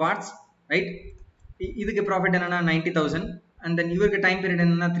 4 parts. ரைட்? இதுக்கு ப்ராஃபிட் என்னன்னா 90,000 அண்ட் தென் இவருக்கு டைம் பீரியட்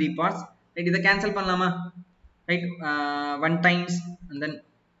என்னன்னா 3 parts. ரைட்? இதை கேன்சல் பண்ணலாமா? Right, 1 times and then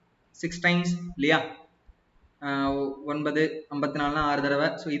 6 times இல்லையா? 9 54 6 தடவை.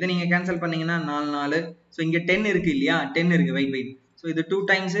 ஸோ இதை நீங்க கேன்சல் பண்ணீங்கன்னா 4. ஸோ இங்க 10 இருக்கு இல்லையா? 10 இருக்கு. வெயிட். ஸோ இது 2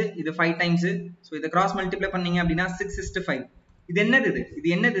 times, இது 5 times. ஸோ இதை கிராஸ் மல்டிப்ளை பண்ணீங்க அப்படின்னா 6:5. இது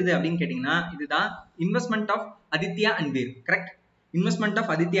என்னது அப்படின்னு கேட்டீங்கன்னா இதுதான் investment of Aditya and Veer. Correct? Investment of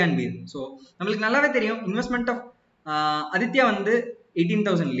Aditya and Veer. So நம்மளுக்கு நல்லாவே தெரியும் இன்வெஸ்ட்மெண்ட் ஆஃப் ஆதித்யா வந்து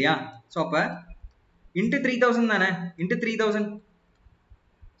 18,000 இல்லையா? ஸோ அப்ப இன்ட்டு 3,000 தானே? இன்ட்டு 3,000.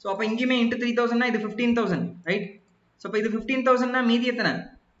 ஸோ அப்போ இங்கேயுமே இன்ட்டு 3,000னா இது 15,000. ரைட்? ஸோ அப்போ இது 15,000னா மீதி எத்தனை?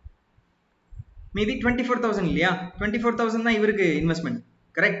 மீதி 24,000 இல்லையா? 24,000 தான் இவருக்கு இன்வெஸ்ட்மெண்ட்.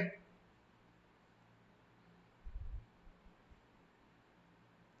 கரெக்ட்?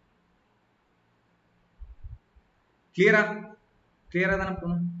 கிளியரா தானே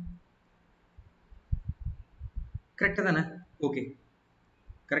போகணும்? கரெக்டா தானே? ஓகே,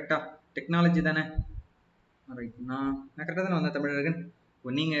 கரெக்டா? டெக்னாலஜி தானே? ரைட், நான் கரெக்டா தானே வந்தேன் தமிழர்கள்?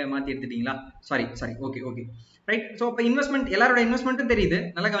 நீங்க மாத்தி எடுத்துட்டீங்களா? சாரி. ஓகே. ரைட். ஸோ இப்போ இன்வெஸ்ட்மெண்ட் எல்லாரோட இன்வெஸ்ட்மெண்ட்டும் தெரியுது.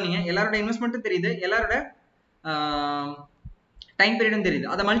 நல்லா கவனிங்க, எல்லாரோட இன்வெஸ்ட்மெண்ட்டும் தெரியுது, எல்லாரோட டைம் பீரியடும் தெரியுது.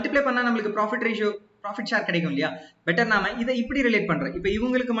 அதை மல்டிப்ளை பண்ணா நம்மளுக்கு ப்ராஃபிட் ரேஷியோ ப்ராஃபிட் ஷேர் கிடைக்கும் இல்லையா? பெட்டர் நாம இதை இப்படி ரிலேட் பண்றேன். இப்போ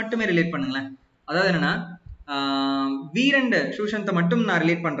இவங்களுக்கு மட்டுமே ரிலேட் பண்ணுங்களேன். அதாவது என்னன்னா வீர் அண்ட் சூஷந்தை மட்டும் நான்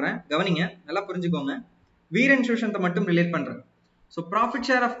ரிலேட் பண்றேன். கவனிங்க, நல்லா புரிஞ்சுக்கோங்க. வீர் அண்ட் சூஷந்தை மட்டும் ரிலேட் பண்றேன். So profit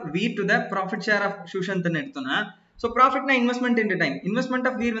share of Veer to the profit share of சூஷந்த்னு எடுத்தோம்னா, so ப்ராஃபிட்னா investment into time. Investment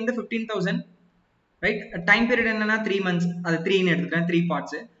of Veer வந்து 15,000, ரைட்? டைம் பீரியட் என்னன்னா 3 months. அது 3ன்னு எடுத்துக்கிறேன், 3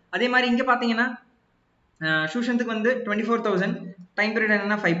 parts. அதே மாதிரி இங்க பாத்தீங்கன்னா சூஷந்துக்கு வந்து 24,000, டைம் பீரியட்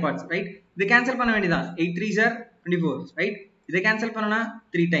என்னன்னா 5 parts, ரைட்? இது கேன்சல் பண்ண வேண்டியதான். 8 3s are 24, ரைட்? இதை கேன்சல் பண்ணனா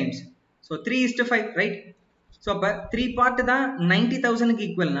 3 times. So 3:5, right? ஸோ அப்ப 3 part தான் 90,000க்கு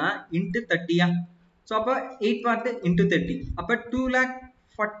ஈக்குவல்னா இன்ட்டு 30யா? ஸோ அப்ப 8 part இன்ட்டு 30, அப்ப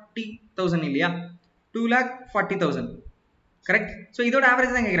 2,40,000 இல்லையா? 2,40,000, கரெக்ட்? ஸோ இதோட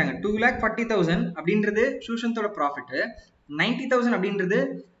ஆவரேஜ் தான் கேட்குறாங்க. 2,40,000 அப்படின்றது சூஷந்தோட ப்ராஃபிட், 90,000 அப்படின்றது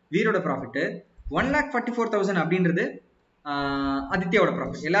வீரோட ப்ராஃபிட், 1,44,000 அப்படின்றது ஆதித்யாவோட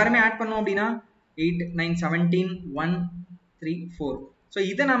ப்ராஃபிட். எல்லாருமே ஆட் பண்ணோம் அப்படின்னா 8 9 17 1 3 4. ஸோ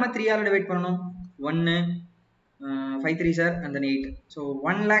இதை நாம 3ஆல டிவைட் பண்ணணும். 1 5 3s are and then 8. So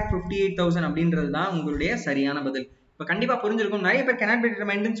 1,58,000 அப்படின்றது தான் உங்களுடைய சரியான பதில். இப்போ கண்டிப்பா புரிஞ்சிருக்கும். நிறைய பேர் cannot be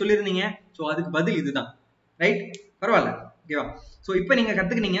determined சொல்லியிருந்தீங்க. ஸோ அதுக்கு பதில் இதுதான், ரைட்? பரவாயில்ல, ஓகேவா? ஸோ இப்போ நீங்க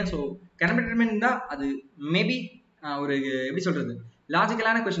கத்துக்கினீங்க. ஸோ cannot be determined தான் அது. மேபி ஒரு எப்படி சொல்றது,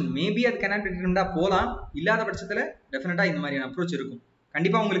 லாஜிக்கலான கொஸ்டின். மேபி அது cannot be determined போலாம். இல்லாத பட்சத்துல டெஃபினட்டா இந்த மாதிரியான அப்ரோச் இருக்கும்.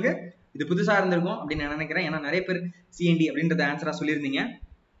 கண்டிப்பா உங்களுக்கு இது புதுசா இருந்திருக்கும் அப்படின்னு நான் நினைக்கிறேன். ஏன்னா நிறைய பேர் சிஎன்டி அப்படின்றத ஆன்சரா சொல்லியிருந்தீங்க.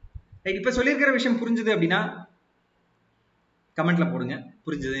 ரைட்? இப்போ சொல்லியிருக்கிற விஷயம் புரிஞ்சுது அப்படின்னா கமெண்ட்ல போடுங்க,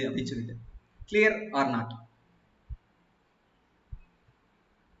 புரிஞ்சுது அப்படின்னு சொல்லிட்டு. Clear R not?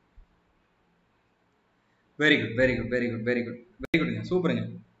 Very good, very good, very good, very good, very குட்ங்க. சூப்பருங்க,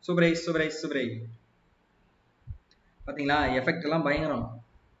 சூப்பரை சூப்பரை சூப்பரை. பாத்தீங்களா, எஃபெக்ட் எல்லாம் பயங்கரம்.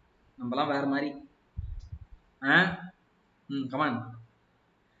 நம்மலாம் வேற மாதிரி. Come on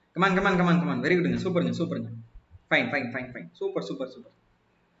come on come on come on come on. Very குட்ங்க, சூப்பருங்க, சூப்பருங்க. Fine fine fine fine. Super super super.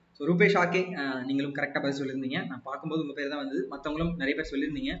 So Rupesh RK, நீங்களும் கரெக்டாக பதில் சொல்லியிருந்தீங்க. நான் பார்க்கும்போது உங்கள் பேர் தான் வந்தது. மற்றவங்களும் நிறைய பேர்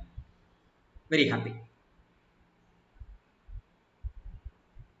சொல்லியிருந்தீங்க. Very happy.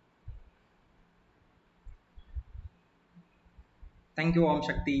 Thank you Om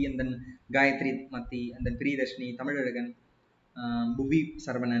Sakthi, and then Gayatri மத்தி, and then பிரியதர்ஷினி, தமிழழகன், புவி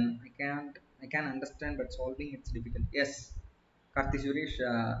Saravanan. I can understand but solving it's difficult. Yes, Karthi Suresh,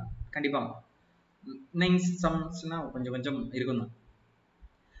 கண்டிப்பா நைன்ஸ் சம்ஸ்னா கொஞ்சம் கொஞ்சம் இருக்கும் தான்.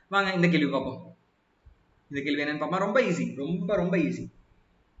 வாங்க இந்த கேள்வி பார்ப்போம். இந்த கேள்வி என்னன்னு பார்ப்போம். ரொம்ப ஈஸி, ரொம்ப ரொம்ப ஈஸி.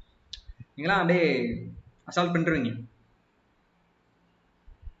 நீங்களா அப்படியே assault பண்ணிருவீங்க.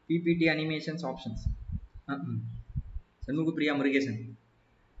 PPT animations options. Shanmuga Priya Murugesan,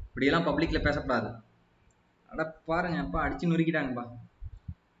 இப்படியெல்லாம் பப்ளிக்ல பேசப்படாது. அட பாருங்க, அப்பா அடிச்சு நொறுக்கிட்டாங்கப்பா.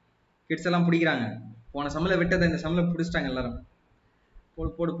 கிட்ஸ் எல்லாம் பிடிக்கிறாங்க. போன சம்மளை விட்டதை இந்த சம்மளை பிடிச்சிட்டாங்க எல்லாரும்.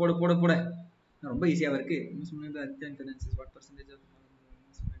 போடு போடு போடு போடு போட. ரொம்ப ஈஸியாக இருக்கு.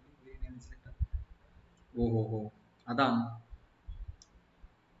 ஓஹோ, அதான்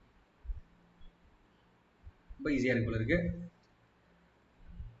ரொம்ப ஈஸியா இருக்கு போல இருக்கு.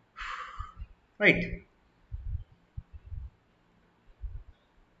 Right,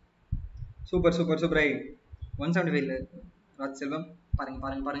 super super super. 175 Raj செல்வம், பாருங்க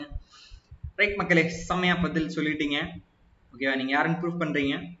பாருங்க பாருங்க. ரைட் மக்களே, செம்மையா பதில் சொல்லிட்டீங்க. ஓகேவா? நீங்க யாருன்னு ப்ரூஃப்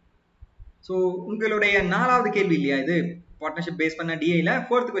பண்றீங்க. ஸோ உங்களுடைய 4வது கேள்வி இல்லையா இது, பார்ட்னர்ஷிப் பேஸ் பண்ண டிஐல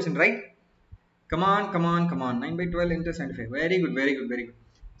 4th question, right? Come on come on come on. 9/12 into 75. Very good very good very good.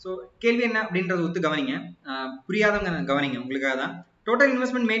 So கேள்வி என்ன அப்படின்றத ஒத்து கவனிங்க. புரியாதவங்க கவனிங்க, உங்களுக்காக தான். Total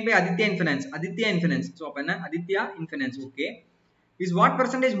investment made by Aditya இன்ஃபினான்ஸ். Aditya இன்ஃபினான்ஸ். So அப்போ என்ன, Aditya இன்ஃபினான்ஸ். Okay. Is what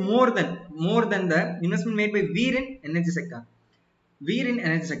percentage more then the investment made by Veer in energy sector? Veer in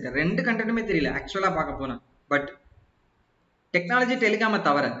energy sector ரெண்டு கண்டென்ட்டுமே தெரியல ஆக்சுவலா பார்க்க போனா. பட் டெக்னாலஜி டெலிகாம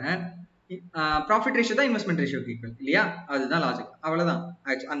தவிர ப்ராஃபிட் ரேஷியோ தான் இன்வெஸ்ட்மெண்ட் ரேஷியோக்கு ஈக்குவல் இல்லையா? அதுதான் லாஜிக். அவ்வளவுதான்.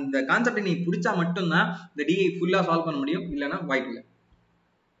 அந்த கான்செப்ட் நீ பிடிச்சா மட்டும்தான் இந்த டிஐ ஃபுல்லா சால்வ் பண்ண முடியும், இல்லைன்னா வாய்ப்பு இல்லை.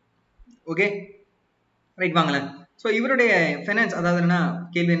 ஓகே ரைட், வாங்களேன். ஸோ இவருடைய ஃபைனான்ஸ், அதாவது என்ன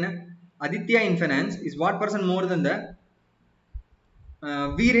கேள்வி என்ன, ஆதித்யா இன் finance is what percent more then the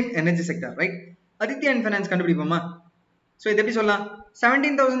Veer in energy sector, right? Aditya in finance கண்டுபிடிப்போமா? So இது எப்படி சொல்லலாம்?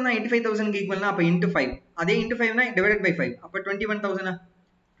 17,000 85,000 ஈக்குவல்னா அப்போ இன்ட்டு 5, அதே இன்ட்டு 5னா டிவைடட் பை 5, அப்போ 21,000,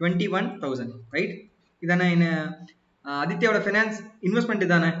 ரைட்? இதானே என்ன ஆதித்யாவோட ஃபைனான்ஸ் இன்வெஸ்ட்மெண்ட்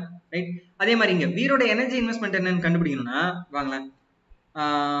தானே, ரைட்? அதே மாதிரி இங்க வீரோட எனர்ஜி இன்வெஸ்ட்மெண்ட் என்னன்னு கண்டுபிடிக்கணும்னா வாங்களேன்,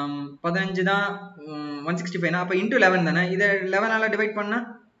 15 தான் 165, அப்போ இன்ட்டு 11 தானே, இதை 11ஆல டிவைட் பண்ணா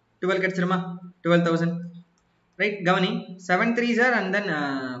 12 கிடைச்சிருமா? 12,000, ரைட்? கவனி, 7 3s are and then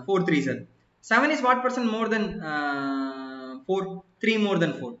 4 3s are. 7 is what percent more than 4? 3 more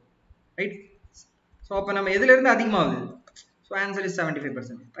than 4, right? So so அப்போ நம்ம எதுலேருந்து அதிகமாகுது? So answer is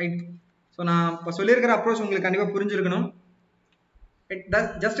 75%, right? So நான் இப்போ சொல்லியிருக்கிற அப்ரோச் உங்களுக்கு கண்டிப்பாக புரிஞ்சிருக்கணும்.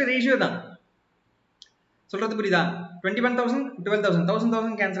 ஜஸ்ட் ரேஷியோ தான். சொல்றது புரியுதா? 21,000 12,000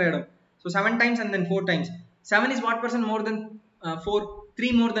 1,000 கேன்சல் ஆகிடும். So 7 times and then 4 times. 7 is what percent more than 4?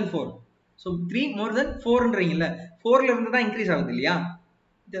 3 more than 4. So 3 more than 4ன்றீங்கல்ல, 4ல இருந்து தான் இன்க்ரீஸ் ஆகுது இல்லையா?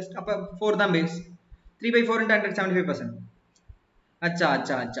 ஜஸ்ட் அப்போ 4 தான் பேஸ். 3/4 into 100 75%. अच्छा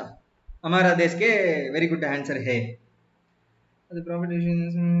अच्छा अच्छा, हमारा देश के वेरी गुड आंसर है. The profit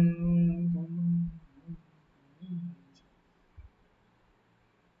is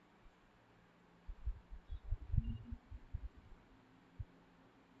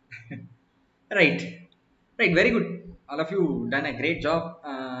right, right, very good. All of you done a great job.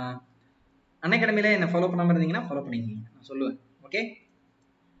 Unacademy-ல என்ன ஃபாலோ பண்ணாம இருந்தீங்கன்னா ஃபாலோ பண்ணிக்கீங்க, நான் சொல்லுவேன். ஓகே,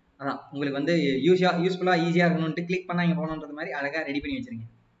 அதான் உங்களுக்கு வந்து யூஸ்ஃபுல்லாக ஈஸியாக இருக்கணும்ட்டு கிளிக் பண்ணா இங்கே போகணுன்றது மாதிரி அழகாக ரெடி பண்ணி வச்சிருங்க.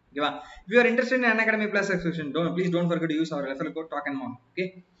 ஓகேவா? If you are interested in Unacademy Plus subscription, please don't forget to use our referral code talkandmock. Okay,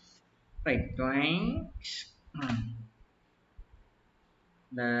 right.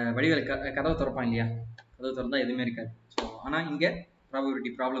 இந்த வடிவேல் கதவை திறப்பான் இல்லையா, கதவை திறந்தா எதுவுமே இருக்காது. ஸோ ஆனால் இங்கே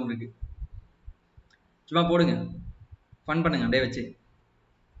ப்ராபபிலிட்டி ப்ராப்ளம் இருக்கு. சும்மா போடுங்க, ஃபன் பண்ணுங்க, அப்படியே வச்சு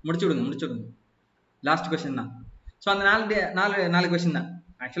முடிச்சு விடுங்க. லாஸ்ட் கொஸ்டின் தான். ஸோ அந்த நாலு கொஸ்டின் தான்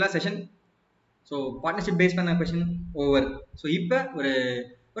ஆக்சுவலாக செஷன். ஸோ பார்ட்னர்ஷிப் பேஸ் பண்ண கொஸ்டின் ஓவர். ஸோ இப்போ ஒரு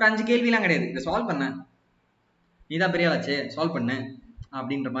 5 கேள்விலாம் கிடையாது, இதை சால்வ் பண்ண நீ தான் பெரிய ஆளாச்சு சால்வ் பண்ணு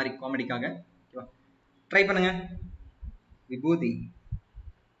அப்படின்ற மாதிரி காமெடிக்காக ட்ரை பண்ணுங்க. விபூதி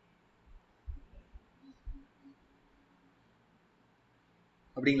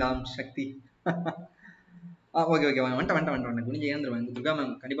அப்படிங்களா? சக்தி ஓகே வந்துட்டேன் குனிஞ்சு ஏந்துருவேன். துர்கா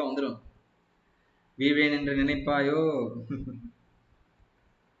மேம் கண்டிப்பா வந்துடும். வீவேன் என்று நினைப்பாயோ?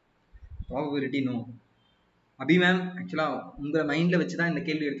 Probability no. அபி மேம் ஆக்சுவலா உங்க மைண்ட்ல வச்சுதான் இந்த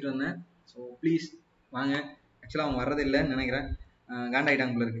கேள்வி எடுத்துட்டு வந்தேன். ஸோ ப்ளீஸ் வாங்க. ஆக்சுவலா அவங்க வர்றது இல்லைன்னு நினைக்கிறேன்,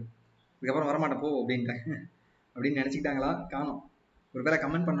 காண்டாயிட்டாங்க போல இருக்கு. இதுக்கப்புறம் வரமாட்டேன் போ அப்படின்ட்டேன் அப்படின்னு நினைச்சுக்கிட்டாங்களா காணும். ஒரு வேளை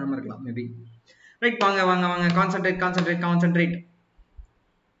கமெண்ட் பண்ணாம இருக்கலாம் மேபி. ரைட், வாங்க கான்சென்ட்ரேட்.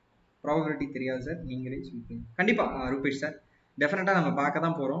 ப்ராபபிலிட்டி தெரியாது சார், நீங்களே சொல்லுங்க. கண்டிப்பா ரூபேஷ் சார், டெஃபினட்டா நம்ம பார்க்க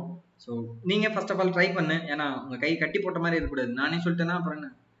தான் போறோம். ஸோ நீங்க ஃபர்ஸ்ட் ஆஃப் ஆல் ட்ரை பண்ணு. ஏன்னா உங்க கை கட்டி போட்ட மாதிரி இருக்கக்கூடாது. நானே சொல்லிட்டேன்னா அப்புறம் என்ன,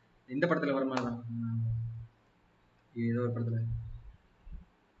 எந்த படத்துல வர மாதிரி தான், ஏதோ ஒரு படத்துல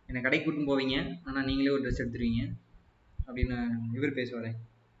என்னை கடைக்கு கூட்டின்னு போவீங்க ஆனா நீங்களே ஒரு ட்ரெஸ் எடுத்துருவீங்க அப்படின்னு இவர் பேசுவாரு.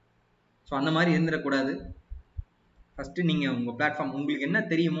 ஸோ அந்த மாதிரி இருந்துடக்கூடாது. ஃபர்ஸ்ட் நீங்க உங்க பிளாட்ஃபார்ம் உங்களுக்கு என்ன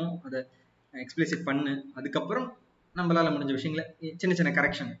தெரியுமோ அதை எக்ஸ்பிளிசிட் பண்ணு. அதுக்கப்புறம் நம்மளால முடிஞ்ச விஷயங்களை சின்ன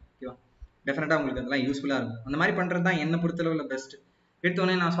கரெக்ஷன். ஓகேவா? டெஃபினட்டா உங்களுக்கு அதெல்லாம் யூஸ்ஃபுல்லா இருக்கும். அந்த மாதிரி பண்றது தான் என்ன பொறுத்தளவுல பெஸ்ட்.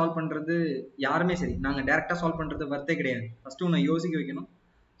 எடுத்தோடனே நான் சால்வ் பண்றது யாருமே சரி, நாங்க டைரக்டா சால்வ் பண்றது வர்த்தே கிடையாது. ஃபர்ஸ்ட் உன்னை யோசிக்க வைக்கணும்.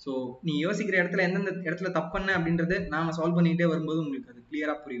 ஸோ நீ யோசிக்கிற இடத்துல எந்தெந்த இடத்துல தப்பு பண்ண அப்படின்றது நாம சால்வ் பண்ணிக்கிட்டே வரும்போது உங்களுக்கு அது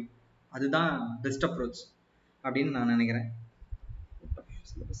கிளியரா புரியும். அதுதான் பெஸ்ட் அப்ரோச் அப்படின்னு நான் நினைக்கிறேன்.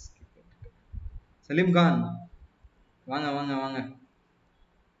 சலீம் கான் வாங்க.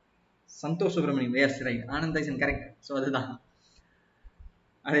 Santhosh Subramaniam, S right. Anand correct. So அதுதான்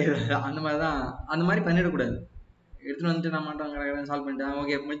அதே அந்த மாதிரிதான். அந்த மாதிரி பண்ணிடக்கூடாது. எடுத்துட்டு வந்துட்டு நான் மாட்டோம் சால்வ் பண்ணிட்டேன்,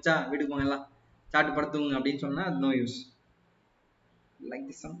 ஓகே முடிச்சா வீட்டுக்கு போங்க எல்லாம் சாட்டு படுத்துங்க அப்படின்னு சொன்னா அது no use. Like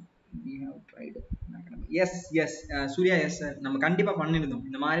this some we have tried. S Surya, yes sir, நம்ம கண்டிப்பா பண்ணிருந்தோம்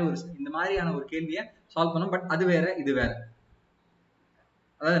இந்த மாதிரியான ஒரு கேள்வியை சால்வ் பண்ணோம். பட் அது வேற இது வேற,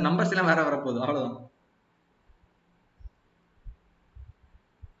 அதாவது நம்பர்ஸ் எல்லாம் வேற வரப்போகுது, அவ்வளவுதான்.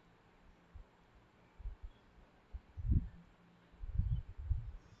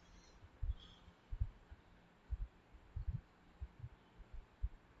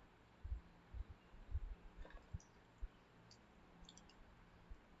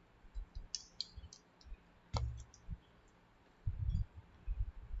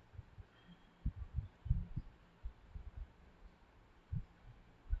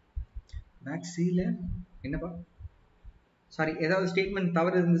 பேக்ஸில என்னப்பா, சாரி ஏதாவது ஸ்டேட்மெண்ட்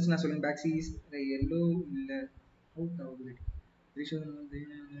தவறு இருந்துச்சுன்னா சொல்லுங்க. பேக்ஸி எல்லோ இல்ல அவுட் ஆகுது.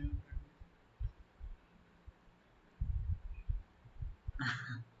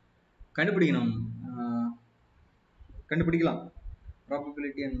 கண்டுபிடிக்கணும், கண்டுபிடிக்கலாம்.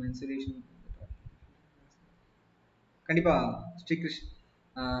 ப்ராபபிலிட்டி அண்ட் மென்சுரேஷன் கண்டிப்பா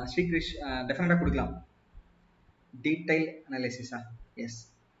ஸ்ரீகிருஷ் டெஃபினட்டா கொடுக்கலாம். டீடைல் அனாலிசிஸா? எஸ்.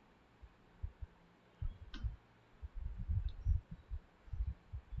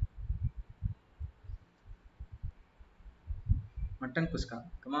 மட்டன் குஸ்கா,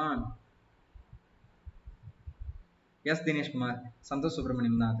 கமான். எஸ் தினேஷ் குமார், சந்தோஷ்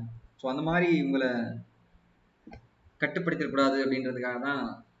சுப்ரமணியம் தான் அது. ஸோ அந்த மாதிரி உங்களை கட்டுப்படுத்திடக்கூடாது அப்படின்றதுக்காக தான்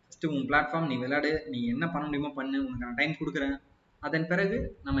ஃபர்ஸ்ட் உன் பிளாட்ஃபார்ம் நீ விளையாடு, நீ என்ன பண்ண முடியுமோ பண்ணு, உனக்கு நான் டைம் கொடுக்குறேன். அதன் பிறகு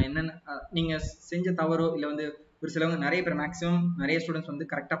நம்ம என்னென்ன நீங்க செஞ்ச தவறோ இல்லை வந்து ஒரு சிலவங்க நிறைய பேர் மேக்ஸிமம் நிறைய ஸ்டூடெண்ட்ஸ் வந்து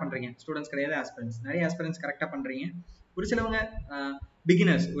கரெக்டாக பண்றீங்க, ஸ்டூடெண்ட்ஸ் கிடையாது ஆஸ்பிரன்ஸ், நிறைய ஆஸ்பிரன்ஸ் கரெக்டாக பண்றீங்க. ஒரு சிலவங்க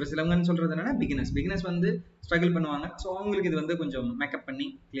பிகினர்ஸ், ஒரு சிலவங்கன்னு சொல்றது என்னன்னா பிகினர்ஸ் வந்து ஸ்ட்ரகிள் பண்ணுவாங்க. ஸோ அவங்களுக்கு இது வந்து கொஞ்சம் மேக்கப் பண்ணி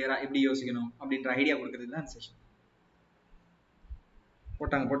கிளியரா எப்படி யோசிக்கணும் அப்படின்ற ஐடியா கொடுக்கறது தான் செஷன்.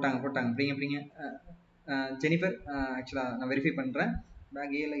 போட்டாங்க பிரிங்க ஜெனிஃபர். ஆக்சுவலா நான் வெரிஃபை பண்றேன்.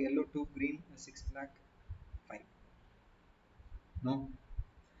 பேக் ஏல yellow 2 green 6 black 5. No,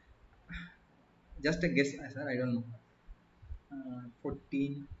 just a guess sir, I don't know.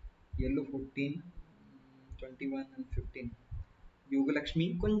 14 yellow 14 21 and 15. யுகலக்ஷ்மி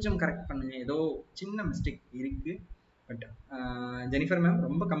கொஞ்சம் கரெக்ட் பண்ணுங்க, ஏதோ சின்ன மிஸ்டேக் இருக்கு. பட் ஜெனிஃபர் மேம்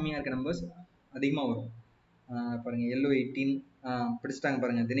ரொம்ப கம்மியா இருக்க நம்பர்ஸ், அதிகமா வரும். பாருங்க yellow 18 பிடிச்சிட்டாங்க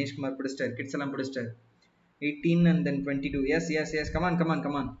பாருங்க. தினேஷ்குமார் பிடிச்சிட்டாரு, கிட்ஸ் எல்லாம் பிடிச்சிட்டாரு. 18 and then 22. yes come on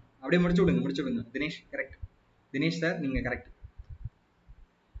அப்படியே முடிச்சு விடுங்க. தினேஷ் கரெக்ட். தினேஷ் சார் நீங்க கரெக்ட்.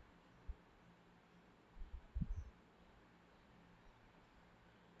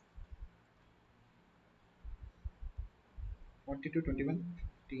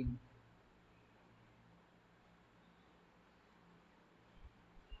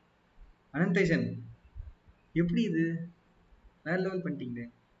 அனந்தேஷன் எப்படி இது வேற லெவல் பண்ணிட்டீங்க.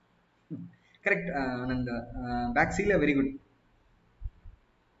 கரெக்ட் ஆனந்தா. பேக் சீல வெரி குட்.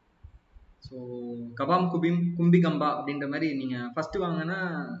 ஸோ கபாம் குபிம் கும்பி கம்பா அப்படின்ற மாதிரி நீங்க ஃபர்ஸ்ட் வாங்கன்னா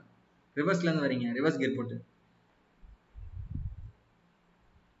ரிவர்ஸ்ல இருந்து வரீங்க, ரிவர்ஸ் கியர் போட்டு.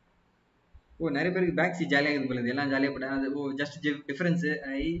 ஓ நிறைய பேருக்கு பேக் சி ஜாலியாக இருக்குது போல, எல்லாம் ஜாலியாக போட்டேன். அது ஓ ஜஸ்ட் டிஃபரன்ஸ்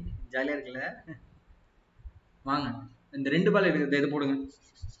ஐ ஜாலியாக இருக்குல்ல. வாங்க இந்த 2 பால் எடுக்கிறது எது போடுங்க,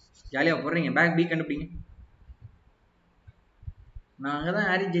 ஜாலியாக போடுறீங்க. பேக் பி கண்டுபிடிங்க. நான் அங்கே தான்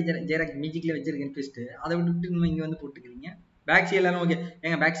ஹாரி ஜெயராக் மியூசிக்ல வச்சிருக்கேன் ட்விஸ்ட், அதை விட்டுட்டு நம்ம இங்கே வந்து போட்டுக்கிறீங்க. பேக் சி எல்லாரும் ஓகே.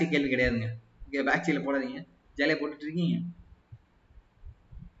 ஏங்க பேக் சி கேள்வி கிடையாதுங்க, ஓகே பேக் சீல போடாதீங்க, ஜாலியாக போட்டுட்டு இருக்கீங்க.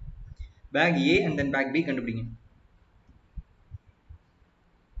 Back A and then back B கண்டுபிடிங்க.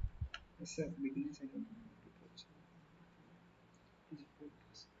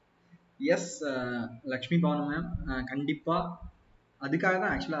 எஸ் லக்ஷ்மி பவன் மேம் கண்டிப்பா. அதுக்காக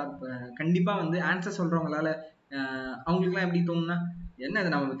தான் ஆக்சுவலா கண்டிப்பா வந்து ஆன்சர் சொல்றவங்களால அவங்களுக்குலாம் எப்படி தோணுன்னா என்ன அதை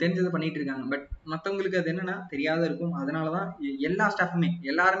நம்ம தெரிஞ்சதை பண்ணிட்டு இருக்காங்க, பட் மற்றவங்களுக்கு அது என்னன்னா தெரியாத இருக்கும். அதனாலதான் எல்லா ஸ்டாஃபுமே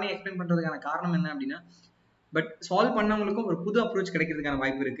எல்லாருமே எக்ஸ்பிளைன் பண்றதுக்கான காரணம் என்ன அப்படின்னா, பட் சால்வ் பண்ணவங்களுக்கும் ஒரு புது அப்ரோச் கிடைக்கிறதுக்கான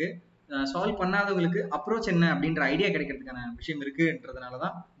வாய்ப்பு இருக்கு. சால்வ் பண்ணாதவங்களுக்கு அப்ரோச் என்ன அப்படின்ற ஐடியா கிடைக்கிறதுக்கான விஷயம்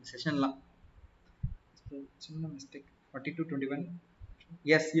இருக்குன்றதுனாலதான் இந்த செஷன்லாம். சின்ன mistake 42-21.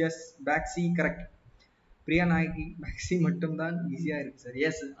 S back C correct. Priya நாயகி பேக் சி மட்டும் தான் ஈஸியா இருக்கு சார்.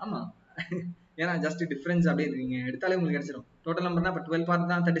 எஸ் ஆமா, ஏன்னா ஜஸ்ட் டிஃபரன்ஸ் அப்படியே நீங்க எடுத்தாலே உங்களுக்கு கிடைச்சிடும். டோட்டல் நம்பர் தான். இப்போ 12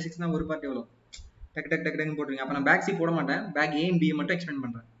 பார்ட் தான், 36 தான் ஒரு பார்ட் எவ்வளோ டக்கு போட்டுருங்க. அப்போ நான் பேக் சி போட மாட்டேன், பேக் ஏ பி மட்டும் எக்ஸ்பிளைன்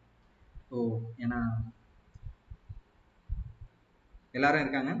பண்றேன். ஓ ஏன்னா எல்லாரும்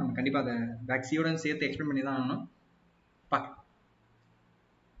இருக்காங்க, நம்ம கண்டிப்பா அதை பேக் சியோட சேர்த்து எக்ஸ்பிளைன் பண்ணி தான் ஆகணும். பாக்க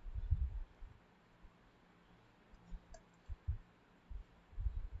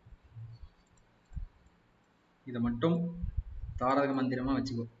இதை மட்டும் தாரக மந்திரமா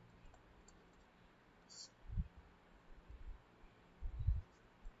வச்சுக்கோ.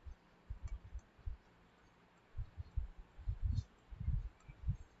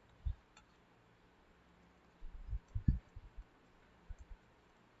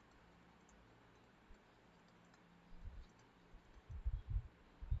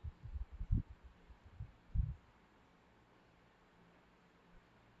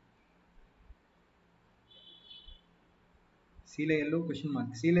 சீல எல்லோ கொஸ்டின்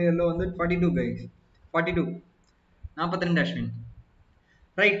மார்க். சீல எல்லோ வந்து 42 கைஸ், 42 42 அஸ்வின்.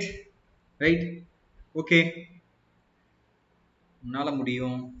 ரைட் ஓகே, உன்னால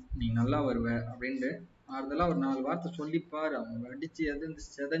முடியும், நீ நல்லா வருவ அப்படின்ட்டு அதெல்லாம் ஒரு 4 வார்த்தை சொல்லிப்பாரு. அவங்க அடிச்சு எது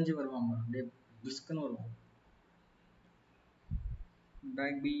செதஞ்சு வருவாங்க, அப்படியே புஸ்குன்னு வருவாங்க.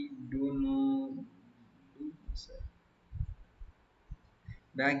 Back B two no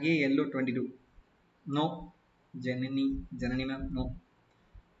back ஏ yellow 22 no. Janani ma'am no.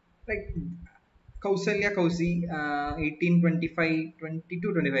 Right Kausalya Kousi 18 25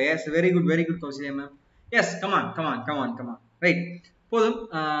 22 25. Yes very good Kausalya ma'am. Yes come on. Right போதும்.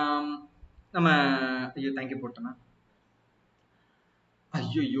 நம்ம ஐயோ தேங்க்யூ போட்டோன்னா,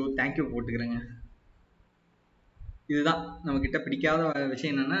 ஐயோ தேங்க்யூ போட்டுக்கிறேங்க. இதுதான் நம்ம கிட்ட பிடிக்காத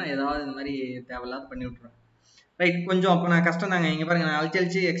விஷயம் என்னன்னா, ஏதாவது இந்த மாதிரி தேவையில்லாத பண்ணி விட்டுருவேன். ரைட் கொஞ்சம் அப்போ நான் கஷ்டம் தாங்க. இங்கே பாருங்க, நான்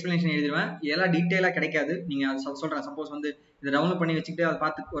அழிச்சு எக்ஸ்பிளேஷன் எழுதிடுவேன், எல்லாம் டீட்டெயிலாக கிடைக்காது. நீங்கள் அது சொல்கிறேன், சப்போஸ் வந்து இதை டவுன்லோட் பண்ணி வச்சுக்கிட்டு அதை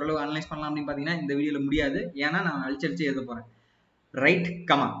பார்த்து ஓரளவு அனலைஸ் பண்ணலாம் அப்படின்னு பார்த்தீங்கன்னா இந்த வீடியோவில் முடியாது, ஏன்னா நான் அழிச்சு எழுத போகிறேன். ரைட்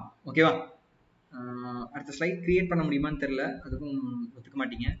கமா ஓகேவா. அடுத்த ஸ்லைட் கிரியேட் பண்ண முடியுமான்னு தெரில, அதுக்கும் ஒத்துக்க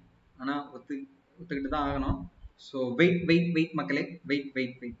மாட்டீங்க, ஆனால் ஒத்துக்கிட்டு தான் ஆகணும். So wait மக்களே, wait,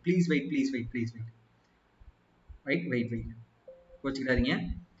 please wait, கோச்சிக்கிடாதீங்க.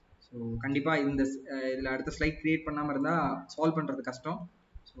 ஸோ கண்டிப்பாக இதில் அடுத்த ஸ்லைட் கிரியேட் பண்ணாமல் இருந்தால் சால்வ் பண்ணுறது கஷ்டம்.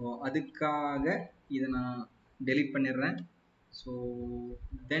 ஸோ அதுக்காக இதை நான் டெலீட் பண்ணிடுறேன். ஸோ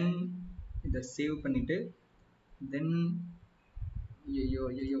தென் இதை சேவ் பண்ணிவிட்டு தென் ஐயோ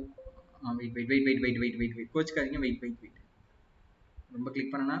வெயிட் கோச்சிக்காதீங்க. வெயிட் ரொம்ப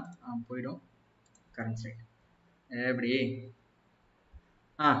கிளிக் பண்ணனா போயிடும் கரண்ட் ஸ்லைட். எப்படி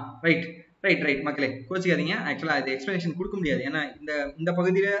ரைட் மக்களே, கோச்சிக்காதீங்க. ஆக்சுவலாக இது எக்ஸ்பிளனேஷன் கொடுக்க முடியாது, ஏன்னா இந்த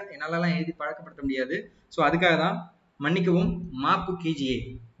பகுதியில் என்னாலலாம் எழுதி பழக்கப்படுத்த முடியாது. ஸோ அதுக்காக தான் மன்னிக்கவும். மாப்பு கேஜிஏ.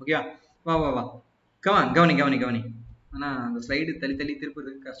 ஓகேவா? வா கமான், கவனி. ஆனால் அந்த ஸ்லைடு தள்ளி திருப்பது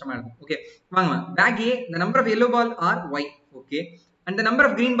கஷ்டமாக இருக்கும். ஓகே வாங்க. Back A, the number of yellow ball are y. Okay, and the number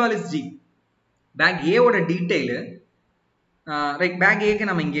of green ball is g. Back ஏவோட டீட்டெயிலு ரைட். பேக் ஏக்கு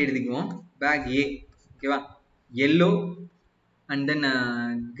நம்ம இங்கே எழுதிக்குவோம். பேக் ஏ ஓகேவா, yellow and then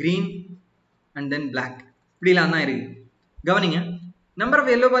green and then black, இப்படிலாம் தான் இருக்கு. கவனிங்க, number of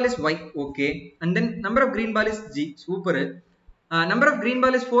yellow ball is y. okay, and then number of green ball is g. Super. number of green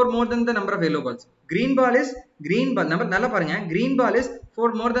ball is 4 more than the number of yellow balls. green ball number நல்லா பாருங்க. green ball is 4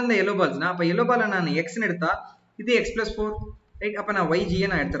 more than the yellow balls. நான் அப்ப yellow ball நான் x ன்னு எடுத்தா இது x plus 4, right? அப்ப நான் yg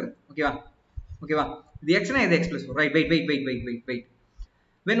நான் எடுத்துறேன். ஓகேவா? இது x னா இது x plus 4, right? Wait.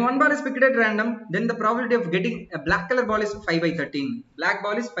 When one ball is picked at random, then the probability of getting a black color ball is 5/13. Black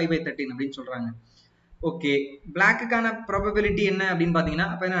ball is 5/13 அப்படின்னு சொல்றாங்க. ஓகே, பிளாக்குக்கான ப்ராபபிலிட்டி என்ன அப்படின்னு பாத்தீங்கன்னா,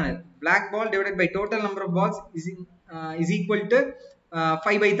 அப்ப என்ன, black ball divided by total number of balls is equal to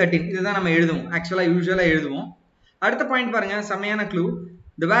 5/13. இதுதான் நம்ம எழுதுவோம், யூசுவலா எழுதுவோம். அடுத்த பாயிண்ட் பாருங்க, செமையான clue.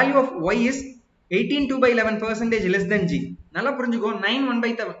 The value of y is 18 2/11% less than g. நல்லா புரிஞ்சுக்கோ. 9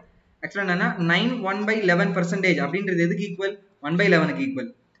 1/7 ஆக்சுவலா என்னன்னா 9 1/11% அப்படின்றது எதுக்கு equal? 1/11க்கு equal.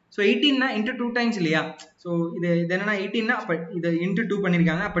 So 18 into 2 times இல்லையா? ஸோ இது என்னன்னா 18 அப்ப இது இன்டூ 2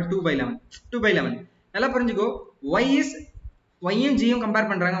 பண்ணிருக்காங்க, அப்ப 2/11. நல்லா புரிஞ்சுக்கோ. y யும் g யும் கம்பேர்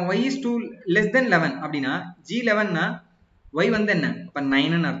பண்றாங்க. y is 2 less than 11 அப்படின்னா g 11னா y வந்து என்ன? அப்ப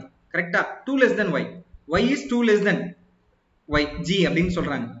 9 ன்னு அர்த்தம். கரெக்டா? 2 less than y is 2 less than g அப்படின்னு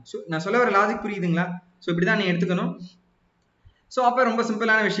சொல்றாங்க. ஸோ நான் சொல்ல வர லாஜிக் புரியுதுங்களா? ஸோ இப்படிதான் நீ எடுத்துக்கணும். ஸோ அப்போ ரொம்ப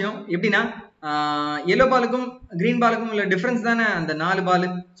சிம்பிளான விஷயம். எப்படின்னா, எல்லோ பாலுக்கும் கிரீன் பாலுக்கும் உள்ள டிஃபரன்ஸ் தானே அந்த 4 பால்.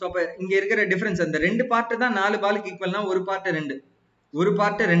 ஸோ அப்போ இங்கே இருக்கிற டிஃபரன்ஸ் அந்த 2 பார்ட்டு தான் 4 பாலுக்கு ஈக்குவல்னா ஒரு பார்ட்டு 2. ஒரு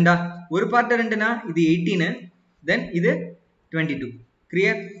பார்ட்டு 2ஆ? ஒரு பார்ட்டு 2னா இது 18, தென் இது 22.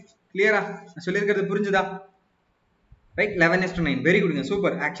 கிளியரா? நான் சொல்லியிருக்கிறது புரிஞ்சுதா? ரைட். 11:9. Very குட்ங்க,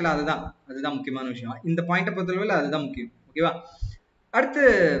 super. ஆக்சுவலா அதுதான் முக்கியமான விஷயம். இந்த பாயிண்ட்டை பொறுத்தளவில் அதுதான் முக்கியம். ஓகேவா? அடுத்து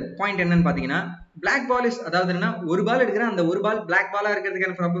பாயிண்ட் என்னன்னு பாத்தீங்கன்னா, பிளாக் பால் இஸ், அதாவது என்ன, ஒரு பால் எடுக்கிறேன், அந்த ஒரு பால் பிளாக் பாலா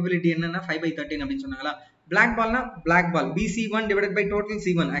இருக்கிறதுக்கான ப்ராபபிலிட்டி என்னன்னா 5/13 அப்படின்னு சொன்னாங்களா? Black பால்னா black ball BC1 divided by total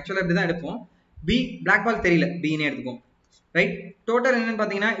C1. ஆக்சுவலா இப்படிதான் எடுப்போம். B பிளாக் பால் தெரியல, B ன்னு எடுத்துப்போம். ரைட். டோட்டல் என்னன்னு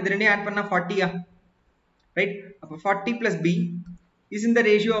பாத்தீங்கன்னா இது ரெண்டையும் ஆட் பண்ணா 40யா? ரைட். அப்ப 40 plus B is in the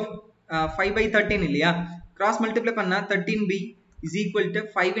ratio of 5/13 இல்லையா? கிராஸ் மல்டிப்ளை பண்ணா 13B is equal to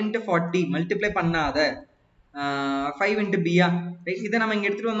 5 into 40. Multiply பண்ணாத 5 into b ஆ? ரைட். இதை நம்ம இங்க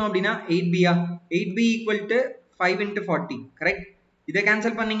எடுத்துட்டு வந்தோம் அப்படின்னா 8b ah? 8b equal to 5 into 40. Correct. இதை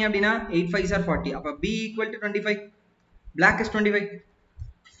கேன்சல் பண்ணீங்க அப்படின்னா 8 5s are 40. அப்ப b equal to 25. black is 25.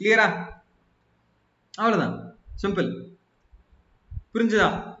 கிளியரா? அவ்வளவுதான், சிம்பிள்.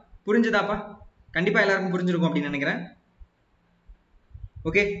 புரிஞ்சுதாப்பா? கண்டிப்பா எல்லாருக்கும் புரிஞ்சிருக்கும் அப்படின்னு நினைக்கிறேன்.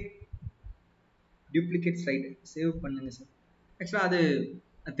 ஓகே, டூப்ளிகேட் ஸ்லைடு சேவ் பண்ணுங்க சார். ஆக்சுவலா அது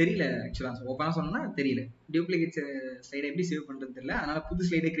தெரியல. ஆக்சுவலா ஓப்பனா சொன்னா தெரியல. டூப்ளிகேட் ஸ்லைடை எப்படி சேவ் பண்றது தெரியல, அதனால புது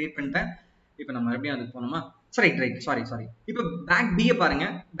ஸ்லைடை கிரியேட் பண்ணிட்டேன். இப்போ நம்ம மறுபடியும் அதுக்கு போனோமா? ரைட். சாரி. இப்போ பேக் பியை பாருங்க.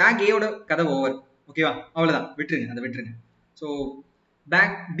 பேக் ஏயோட கதை ஓவர். ஓகேவா? அவ்வளவுதான், அதை விட்டுருங்க. ஸோ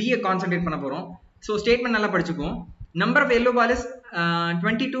பேக் பியை கான்சென்ட்ரேட் பண்ண போறோம். ஸோ ஸ்டேட்மெண்ட் நல்லா படிச்சுக்குவோம். Number of yellow ball is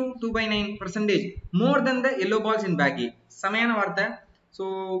 22 2/9% more than the yellow balls in bag A. செமையான வார்த்தை. ஸோ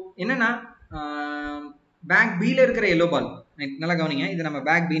என்னன்னா, பேக் பில இருக்கிற yellow ball நல்லா கவனிங்க. இதை நம்ம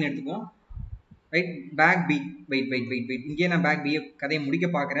பேக் பின்னு எடுத்துக்குவோம். ரைட். Back B. வெயிட். இங்கே நான் பேக் பி கதையை முடிக்க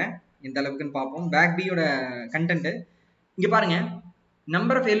பார்க்குறேன். எந்த அளவுக்குன்னு பார்ப்போம். பேக் பியோட கண்டென்ட் இங்க பாருங்க.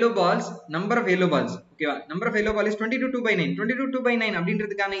 Number of yellow balls. ஓகேவா? Number of yellow ball is 22 2/9. 22 2/9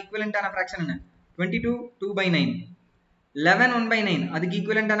 அப்படின்றதுக்கான ஈக்குவலண்டான ஃபிராக்ஷன் என்ன? 22 2/9. 11 1/9. அதுக்கு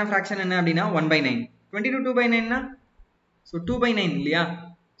ஈக்குவலண்டான ஃபிராக்ஷன் என்ன அப்படின்னா 1/9. 22 2/9னா ஸோ 2/9 இல்லையா?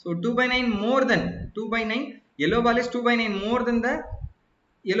 So 2/9 more than 2/9. yellow ball is 2/9 more than the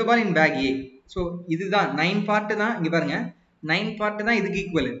yellow ball in bag A. So இதுதான் 9 பார்ட் தான். இங்க பாருங்க, 9 பார்ட் தான் இதுக்கு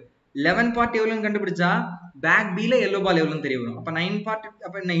ஈக்குவல். 11 பார்ட் எவ்வளவுன்னு கண்டுபிடிச்சா பேக் பில yellow ball எவ்வளவுன்னு தெரிய வரும். அப்ப 9 பார்ட்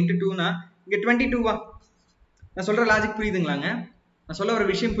அப்ப என்ன இன்டு 2னா இங்க 22வா? நான் சொல்ற லாஜிக் புரியுதுங்களாங்க? நான் சொல்ல ஒரு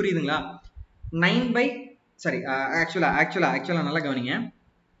விஷயம் புரியுதுங்களா? 9/7 சரி ஆக்சுவலா நல்லா கவனிங்க.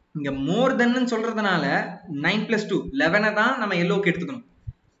 இங்க மோர் தென் சொல்றதுனால 9 + 2 11 தான் நம்ம எல்லோக்கு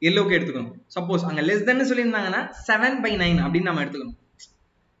எடுத்துக்கணும். சப்போஸ் அங்க லெஸ் தென் சொல்லியிருந்தாங்கன்னா 7/9 அப்படின்னு நம்ம எடுத்துக்கணும்.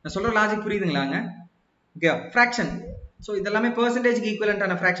 நான் சொல்ற லாஜிக் புரியுதுங்களாங்க? ஓகேவா? ஃபிராக்ஷன். ஸோ இதெல்லாமே பெர்சன்டேஜ்க்கு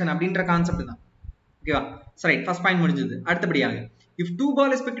ஈக்குவலண்டான ஃபிராக்ஷன் அப்படின்ற கான்செப்ட் தான். ஓகேவா? சரி, ஃபர்ஸ்ட் பாயிண்ட் முடிஞ்சது. அடுத்தபடியாக if 2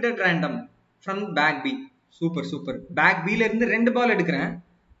 ball is picked at random from bag B. Super. Back பில இருந்து 2 பால் எடுக்கிறேன்.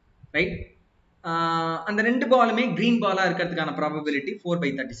 ரைட்? அந்த 2 பாலுமே கிரீன் பாலா இருக்கிறதுக்கான probability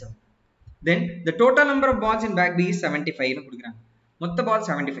 4/37. Then the total number of balls in bag B is 75 னு கொடுக்குறாங்க. மொத்த பால்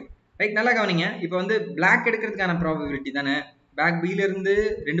 75. ரைட்? நல்லா கவனிங்க. இப்போ வந்து பிளாக் எடுக்கிறதுக்கான ப்ராபபிலிட்டி தானே. பேக் பில இருந்து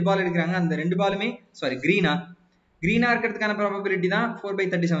 2 பால் எடுக்கிறாங்க. அந்த 2 பாலுமே கிரீனா இருக்கிறதுக்கான ப்ராபபிலிட்டி தான்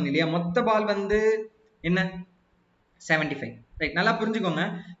 4/37 இல்லையா? மொத்த பால் வந்து என்ன? 75. ரைட்? நல்லா புரிஞ்சுக்கோங்க.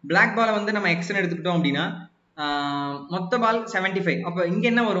 பிளாக் பாலை வந்து நம்ம எக்ஸ்ன்னு எடுத்துக்கிட்டோம் அப்படின்னா மொத்த பால் 75. அப்ப இங்க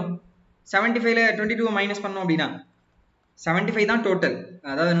என்ன வரும்? 75ல 22 மைனஸ் பண்ணோம் அப்படின்னா 75 தான் டோட்டல்.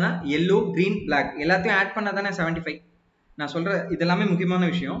 அதாவது என்ன? எல்லோ, கிரீன், பிளாக் எல்லாத்தையும் ஆட் பண்ணா தானே 75. நான் சொல்ற இதெல்லாமே முக்கியமான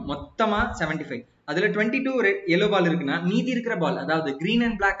விஷயம். மொத்தமா 75. அதுல 22 எல்லோ பால் இருக்குன்னா மீதி இருக்கிற பால், அதாவது கிரீன்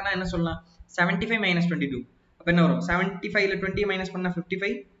அண்ட் பிளாக்னா என்ன சொல்லலாம்? 75 - 22. அப்ப என்ன வரும்? 75ல 20 மைனஸ் பண்ணா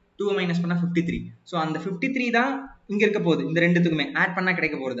 55, 2 மைனஸ் பண்ணா 53. ஸோ அந்த 53 தான் இங்க இருக்க போகுது. இந்த ரெண்டுத்துக்குமே ஆட் பண்ணா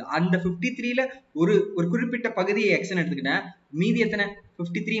கிடைக்க போறது. அந்த 53ல ஒரு குறிப்பிட்ட பகுதியை எக்ஸ்ன்னு எடுத்துக்கிட்டேன். மீதி எத்தனை?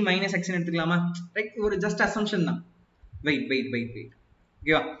 53 மைனஸ் எக்ஸ்ன்னு எடுத்துக்கலாமா? ரைட்? ஒரு ஜஸ்ட் அசம்ஷன் தான். வெயிட்.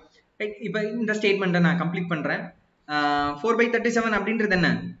 ஓகேவா? ரைட்? இப்போ இந்த ஸ்டேட்மெண்ட்டை நான் கம்ப்ளீட் பண்றேன். 4/37 அப்படின்றது என்ன?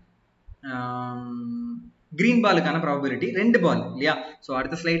 கிரீன் பாலுக்கான ப்ராபபிலிட்டி 2 பால் இல்லையா? ஸோ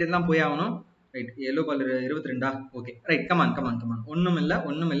அடுத்த ஸ்லைடு தான் போய் ஆகணும். ரைட்? எல்லோ பால் 22. Okay, right. கமான். ஒன்றும் இல்லை,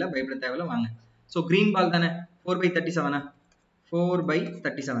 பயப்பட தேவையில்ல, வாங்க. ஸோ கிரீன் பால் தானே. 4/37.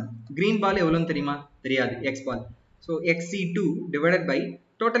 4/37. கிரீன் பால் எவ்வளோன்னு தெரியுமா? தெரியாது. X ball. So XC2 divided by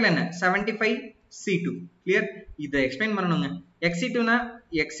total என்ன? 75C2. கிளியர்? இதை எக்ஸ்பிளைன் பண்ணணுங்க. XC2னா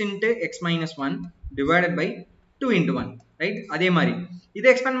x into x minus 1 divided by 2 into 1. Right? அதே மாதிரி இதை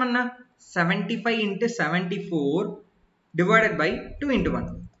எக்ஸ்பேண்ட் பண்ணா 75 into 74 divided by 2 into 1.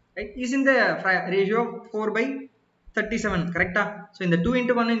 Right? Is in the ratio of 4/37. Correct? So in the 2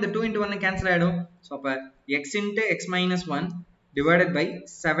 into 1 இந்த 2 into 1 cancel ஆயிடும். So அப்ப x into x minus 1 divided by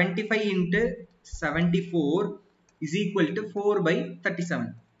 75 into 74 is equal to 4/37.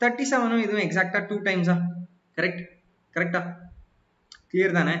 37 இதுவும் exact 2 times. Correct? Clear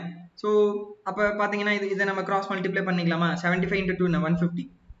தானே? So அப்ப பாத்தீங்கன்னா இதை நம்ம cross multiply பண்ணிக்கலாமா? 75 into 2 150.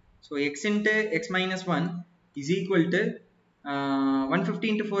 So x into x minus 1 is equal to 150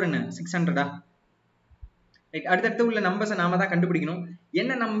 into 4 என்ன? 600. ரைட்? அடுத்தடுத்து உள்ள நம்பர்ஸை நாம தான் கண்டுபிடிக்கணும்.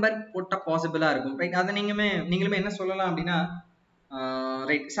 என்ன நம்பர் போட்டா பாசிபிளா இருக்கும்? ரைட்? அதை நீங்களுமே என்ன சொல்லலாம் அப்படின்னா,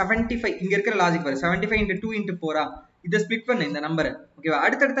 ரைட், 75 இங்க இருக்கிற லாஜிக் பாரு. 75 into 2 into 4 இதை ஸ்பிளிட் பண்ணு இந்த நம்பரை. ஓகேவா?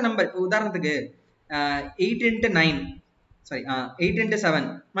 அடுத்தடுத்த நம்பர், இப்போ உதாரணத்துக்கு 8 into 9 சாரி 8 into 7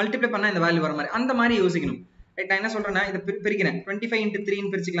 மல்டிப்ளை பண்ணா இந்த வேல்யூ வர மாதிரி, அந்த மாதிரி யோசிக்கணும். ரைட்? நான் என்ன சொல்றேன்னா இதை பிரிக்கிறேன். 25 into 3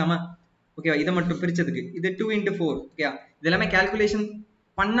 பிரிச்சுக்கலாமா? ஓகேவா? இதை மட்டும் பிரிச்சதுக்கு இது 2 into 4. ஓகேவா? இதெல்லாமே கால்குலேஷன்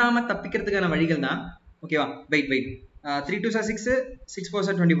பண்ணாம தப்பிக்கிறதுக்கான வழிகள் தான். ஓகேவா? Wait 3 2s are 6, 6 4s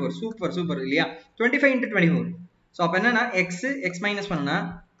are 24. Super இல்லையா? 25 into 24. ஸோ அப்போ என்னன்னா x மைனஸ் பண்ணா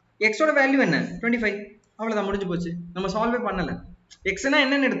எக்ஸோட வேல்யூ என்ன? 25. அவ்வளோதான், முடிஞ்சு போச்சு. நம்ம சால்வே பண்ணல. எக்ஸ்னா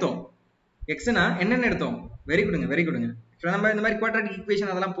என்னன்னு எடுத்தோம்? வெரி குடுங்க. நம்ம இந்த மாதிரி குவாட்ராட்டிக்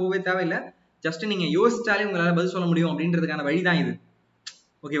ஈக்குவேஷன் அதெல்லாம் போவே தேவையில்லை. ஜஸ்ட் நீங்க யோசிச்சாலே உங்களால பதில் சொல்ல முடியும் அப்படின்றதுக்கான வழிதான் இது.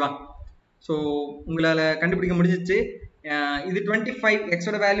 ஓகேவா? ஸோ உங்களால கண்டுபிடிக்க முடிஞ்சிச்சு. இது 25,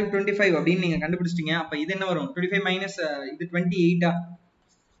 எக்ஸோட வேல்யூ 25 அப்படின்னு நீங்க கண்டுபிடிச்சிட்டீங்க. அப்ப இது என்ன வரும்? 25 மைனஸ் இது 28.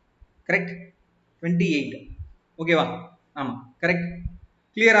 கரெக்ட்? 28. ஓகேவா? ஆமா, கரெக்ட்.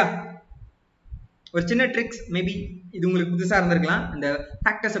 கிளியரா? ஒரு சின்ன ட்ரிக்ஸ், மேபி இது உங்களுக்கு புதுசா இருந்திருக்கலாம். அந்த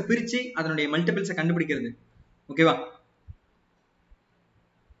ஃபேக்டர்ஸை பிரிச்சு அதனுடைய மல்டிபிள்ஸை கண்டுபிடிக்கிறது. ஓகேவா?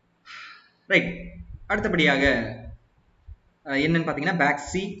 ரைட். அடுத்தபடியாக என்னன்னு பாத்தீங்கன்னா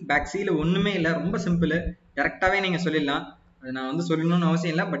பேக் சில ஒண்ணுமே இல்லை, ரொம்ப சிம்பிள். டைரக்டாவே நீங்க சொல்லிடலாம். அது நான் வந்து சொல்லணும்னு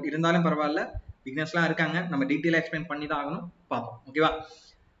அவசியம் இல்லை, பட் இருந்தாலும் பரவாயில்ல. பிகினர்ஸ்லாம் இருக்காங்க, நம்ம டீட்டெயிலாக எக்ஸ்பிளைன் பண்ணி தான் ஆகணும். பார்ப்போம். ஓகேவா?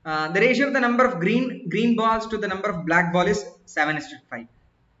 The ratio of the number of green balls to the number of black ball is 7:5.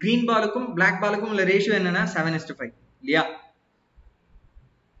 green பாலுக்கும் black பாலுக்கும் உள்ள ரேஷியோ என்னன்னா 7:5 இல்லையா?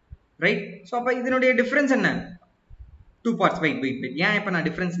 ரைட்? ஸோ அப்போ இதனுடைய டிஃபரன்ஸ் என்ன? 2 parts. வெயிட். ஏன் இப்போ நான்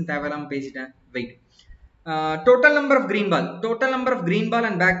டிஃபரன்ஸ் தேவையில்லாம பேசிட்டேன்? Wait. Total number of green ball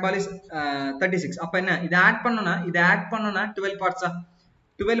and black ball is 36. அப்ப என்ன? இதை ஆட் பண்ணனும்னா 12 parts.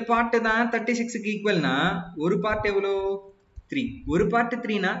 12 part தான் 36க்கு ஈக்குவல்னா ஒரு பார்ட் எவ்வளோ? 3. ஒரு பார்ட்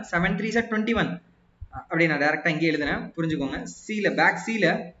 3னா 7 3s are 21. அப்படி நான் டைரக்டா இங்கே எழுதுறேன், புரிஞ்சுக்கோங்க. பேக் சில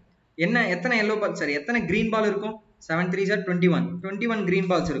எத்தனை எல்லோ பால், எத்தனை கிரீன் பால் இருக்கும்? 7 3s are 21 கிரீன்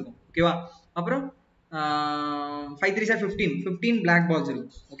பால்ஸ் இருக்கும். ஓகேவா? அப்புறம் 5 3s are 15 black balls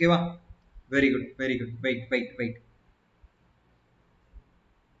இருக்கு ஓகேவா வெரி குட் வெயிட்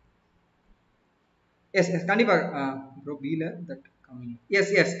எஸ் கண்டிப்பா ப்ரோ பீல தட் கமிங்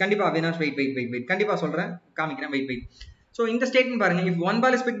எஸ் கண்டிப்பா அவினாஷ் வெயிட் கண்டிப்பா சொல்றேன் காமிக்கிறேன் வெயிட் so இந்த ஸ்டேட்மென்ட் பாருங்க if one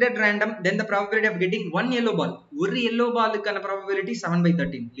ball is picked at random then the probability of getting one yellow ball ஒரு yellow ballக்கான probability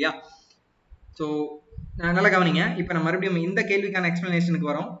 7/13 இல்லையா so நல்லா கவனிங்க இப்போ நம்ம மறுபடியும் இந்த கேள்விக்கான எக்ஸ்பிளனேஷனுக்கு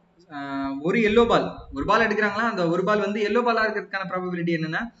வரோம் ஒரு yellow ball ஒரு பால் எடுக்கறாங்களா அந்த ஒரு பால் வந்து yellow ball இருக்கிறதுக்கான probability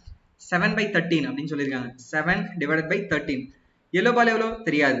என்னன்னா 7/13 அப்படின்னு சொல்லிருக்காங்க 7/13 yellow ball எவ்வளவு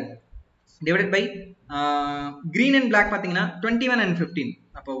தெரியாது divided by green and black பாத்தீங்கன்னா 21 and 15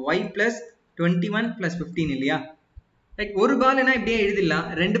 அப்போ y plus 21 plus 15 இல்லையா ரைட் ஒரு பால்னா இப்படியே எழுதிடலாம்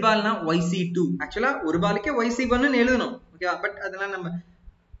ரெண்டு பால்னா yc2 ஆக்சுவலா ஒரு பாலுக்கே yc1 ன்னு எழுதணும் ஓகேவா பட் அதெல்லாம் நம்ம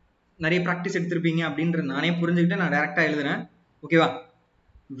நிறைய பிராக்டிஸ் எடுத்திருப்பீங்க அப்படின்ற நானே புரிஞ்சுக்கிட்டு நான் டைரக்டா எழுதுறேன் ஓகேவா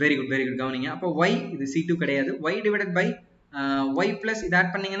வெரி குட் கவனிங்க அப்போ y இது c2 கிடையாது y divided by y plus இது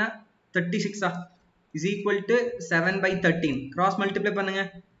ஆட் பண்ணீங்கன்னா 36 is equal to 7/13 cross multiply பண்ணுங்க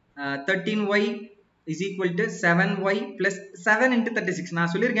 13y is equal to 7y plus 7 into 36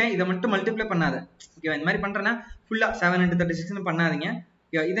 நான் சொல்லியிருக்கேன் இதை மட்டும் மல்டிப்ளை பண்ணாத ஓகேவா இந்த மாதிரி பண்றேன்னா ஃபுல்லா 7 into 36 ன்னு பண்ணாதீங்க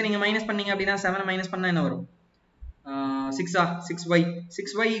இதை நீங்க மைனஸ் பண்ணீங்க அப்படின்னா 7 மைனஸ் பண்ணா என்ன வரும்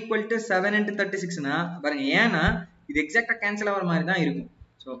 6y equal to 7 into 36 னா பாருங்க ஏன்னா இது எக்ஸாக்ட்டா கேன்சல் ஆகிற மாதிரி தான் இருக்கும்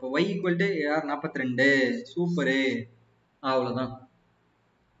சோ அப்போ y equal to 42 சூப்பர் அவ்வளவுதான்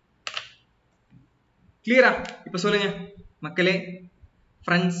கிளியரா இப்ப சொல்லுங்க மக்களே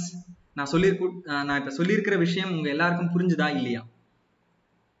ஃப்ரெண்ட்ஸ் நான் இப்ப சொல்லியிருக்கிற விஷயம் உங்க எல்லாருக்கும் புரிஞ்சுதா இல்லையா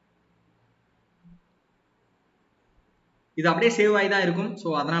இது அப்படியே சேவ் ஆகி தான் இருக்கும் ஸோ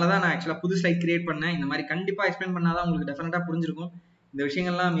அதனால தான் நான் ஆக்சுவலாக புது ஸ்லைட் கிரியேட் பண்ணேன் இந்த மாதிரி கண்டிப்பாக எக்ஸ்பிளைன் பண்ணாதான் உங்களுக்கு டெஃபினட்டாக புரிஞ்சிருக்கும் இந்த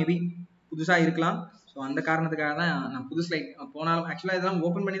விஷயங்கள்லாம் மேபி புதுசாக இருக்கலாம் ஸோ அந்த காரணத்துக்காக தான் நான் புது ஸ்லைட் போனாலும் ஆக்சுவலாக இதெல்லாம்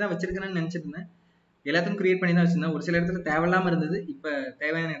ஓப்பன் பண்ணி தான் வச்சிருக்கேன்னு நினச்சிட்டு இருந்தேன் எல்லாத்தையும் கிரியேட் பண்ணி தான் வச்சிருந்தேன் ஒரு சில இடத்துல தேவையில்லாமல் இருந்தது இப்போ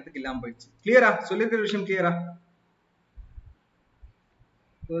தேவையான இடத்துக்கு இல்லாமல் போயிடுச்சு கிளியரா சொல்லியிருக்கிற விஷயம் கிளியரா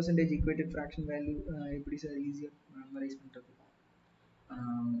percentage equated fraction value எப்படி சார் ஈஸியாக மெமரைஸ் பண்ணுறது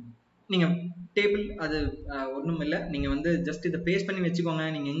நீங்க டேபிள் அது ஒன்றும் இல்லை நீங்க வந்து ஜஸ்ட் இதை பேஸ்ட் பண்ணி வச்சுக்கோங்க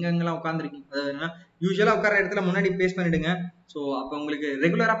நீங்க எங்கெங்கெல்லாம் உட்காந்துருக்கீங்க அதாவது யூஸ்வலா உட்கார இடத்துல முன்னாடி பேஸ்ட் பண்ணிடுங்க ஸோ அப்போ உங்களுக்கு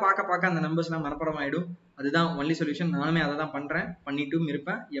ரெகுலரா பார்க்க அந்த நம்பர்ஸ்லாம் மனப்படம் ஆயிடும் அதுதான் ஒன்லி சொல்யூஷன் நானுமே அதை தான் பண்றேன் பண்ணிட்டும்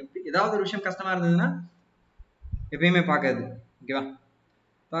இருப்பேன் ஏதாவது ஒரு விஷயம் கஷ்டமா இருந்ததுன்னா எப்பயுமே பார்க்காது ஓகேவா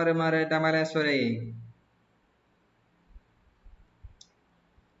பாரு மாறு டமலேஸ்வரை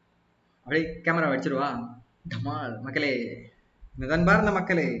அப்படியே கேமரா வச்சிருவா டமால் மக்களே நிதன் பார்ந்த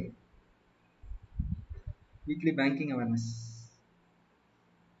மக்களே weekly banking awareness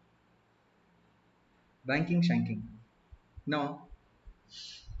banking shanking no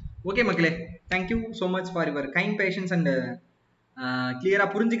okay மக்களே thank you so much for your kind patience and clear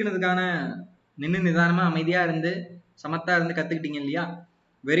புரிஞ்சிக்கிறதுக்கான நின்னு நிதானமா அமைதியா இருந்து சமத்தா இருந்து கத்துக்கிட்டீங்க இல்லையா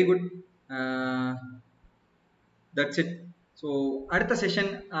very good that's it so அடுத்த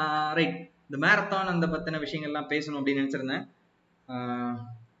செஷன் ரைட் இந்த மேரத்தான் அந்த பத்தின விஷயங்கள்லாம் பேசணும் அப்படின்னு நினைச்சிருந்தேன்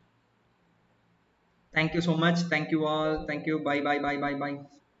thank you so much thank you all thank you bye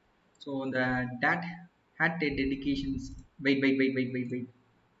so the that had a dedications wait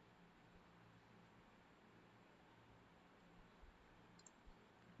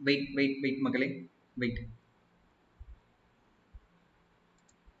மக்களே wait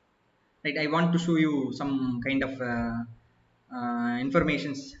right I want to show you some kind of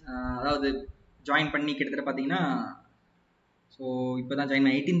informations அதாவது join பண்ணி கிட்டத்தட்ட பார்த்தீங்கன்னா ஸோ இப்போ தான் ஜாயின்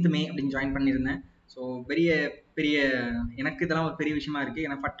 18th May அப்படின்னு join பண்ணியிருந்தேன் so பெரிய எனக்கு இதெல்லாம் ஒரு பெரிய விஷயமா இருக்குது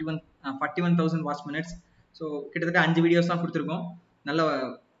ஏன்னா 41,000 வாட்ச் மினிட்ஸ் ஸோ கிட்டத்தட்ட 5 வீடியோஸ் தான் கொடுத்துருக்கோம் நல்ல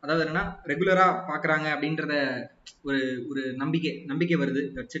அதாவது என்னன்னா ரெகுலராக பார்க்குறாங்க அப்படின்றத ஒரு நம்பிக்கை வருது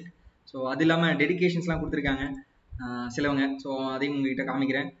தட்ஸ் இட் ஸோ அது இல்லாமல் டெடிகேஷன்ஸ்லாம் கொடுத்துருக்காங்க சிலவங்க ஸோ அதையும் உங்ககிட்ட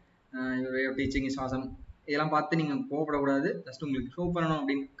காமிக்கிறேன் டீச்சிங் இஸ் ஆசம் இதெல்லாம் பார்த்து நீங்கள் போகப்படக்கூடாது ஜஸ்ட் உங்களுக்கு ஷோ பண்ணணும்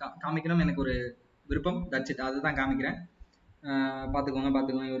அப்படின்னு காமிக்கணும் எனக்கு ஒரு விருப்பம் தட்ஸ் இட் அதை தான் காமிக்கிறேன்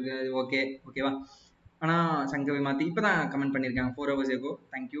பார்த்துக்கோங்க இவருக்கு ஓகேவா ஆனால் சங்கவி மாற்றி இப்போ தான் கமெண்ட் பண்ணியிருக்காங்க 4 hours ago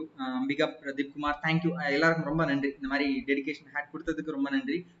thank you Ambika Pradeep Kumar thank you எல்லாருக்கும் ரொம்ப நன்றி இந்த மாதிரி டெடிகேஷன் ஹேட் கொடுத்ததுக்கு ரொம்ப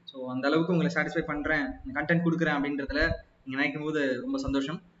நன்றி ஸோ அந்த அளவுக்கு உங்களை சாட்டிஸ்ஃபை பண்ணுறேன் கண்டென்ட் கொடுக்குறேன் அப்படின்றதுல நீங்கள் நினைக்கும் போது ரொம்ப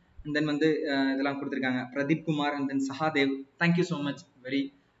சந்தோஷம் அண்ட் தென் வந்து இதெல்லாம் கொடுத்துருக்காங்க Pradeep Kumar and then சஹாதேவ் thank you so much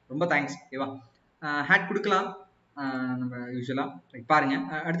ரொம்ப தேங்க்ஸ் ஓகேவா ஹேட் கொடுக்கலாம் நம்ம யூஸ்வலாக பாருங்க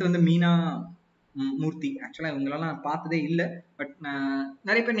அடுத்து வந்து மீனா மூர்த்தி ஆக்சுவலாக இவங்களெல்லாம் பார்த்ததே இல்லை பட்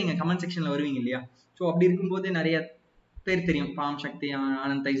நிறைய பேர் நீங்கள் கமெண்ட் செக்ஷனில் வருவீங்க இல்லையா ஸோ அப்படி இருக்கும்போது நிறைய பேர் தெரியும் bomb Sakthi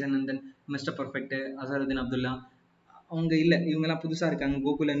Anand Tyson and then mister perfect Azharuddin Abdullah அவங்க இல்லை இவங்கெல்லாம் புதுசாக இருக்காங்க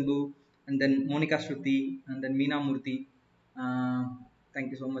கோகுல் அன்பு and then Monica Shruti and then Meena Murthy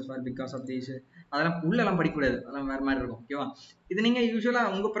thank you so much for because of this அதெல்லாம் உள்ளெல்லாம் படிக்கக்கூடாது, அதெல்லாம் வேற மாதிரி இருக்கும். ஓகேவா? இது நீங்க யூஸ்வலா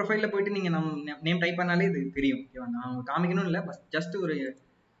உங்க ப்ரொஃபைல்ல போயிட்டு நீங்க நம்ம நேம் டைப் பண்ணாலே இது தெரியும். ஓகேவா? நான் காமிக்கணும் இல்லை, ஜஸ்ட் ஒரு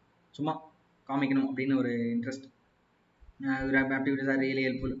சும்மா காமிக்கணும் அப்படின்னு ஒரு interest. activities are really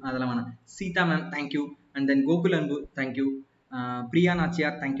helpful. அதெல்லாம் வேணாம். Sita ma'am thank you. And then Gokul அன்பு thank you. Priya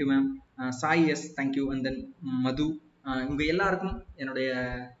Nachiyar thank you ma'am. Sai yes thank you. And then மது, இவங்க எல்லாருக்கும் என்னுடைய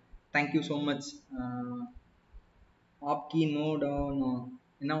தேங்க்யூ ஸோ மச். ஆப்கி நோடா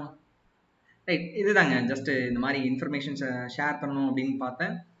என்ன ரைட், இதுதாங்க ஜஸ்ட் இந்த மாதிரி இன்ஃபர்மேஷன்ஸை ஷேர் பண்ணணும் அப்படின்னு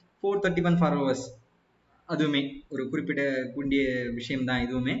பார்த்தேன். 431 ஃபாலோவர்ஸ், அதுவுமே ஒரு குறிப்பிட்ட கூடிய விஷயம்தான்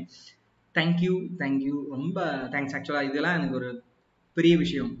இதுவுமே. தேங்க்யூ தேங்க்யூ, ரொம்ப தேங்க்ஸ். ஆக்சுவலாக இதெல்லாம் எனக்கு ஒரு பெரிய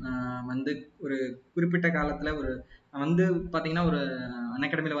விஷயம். வந்து ஒரு குறிப்பிட்ட காலத்தில் ஒரு வந்து பார்த்தீங்கன்னா ஒரு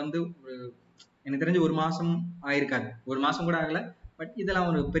அன்அகாடமியில் வந்து ஒரு எனக்கு தெரிஞ்சு ஒரு மாதம் ஆயிருக்காது, ஒரு மாதம் கூட ஆகலை. பட் இதெல்லாம்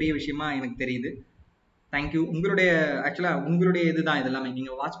ஒரு பெரிய விஷயமா எனக்கு தெரியுது. தேங்க்யூ. உங்களுடைய ஆக்சுவலாக உங்களுடைய இதுதான் இது எல்லாமே,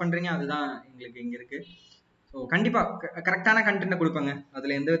 நீங்கள் வாட்ச் பண்ணுறீங்க, அதுதான் எங்களுக்கு இங்கே இருக்குது. ஸோ கண்டிப்பாக கரெக்டான கண்டென்ட்டை கொடுப்பேங்க,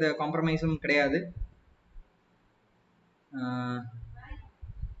 அதில் எந்த வித காம்ப்ரமைஸும் கிடையாது.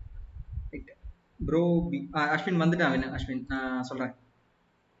 ப்ரோ அஸ்வின் வந்துட்டான். அஸ்வின் நான் சொல்கிறேன்.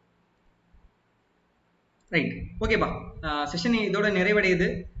 ரைட், ஓகேப்பா. செஷன் இதோட நிறைவடையுது.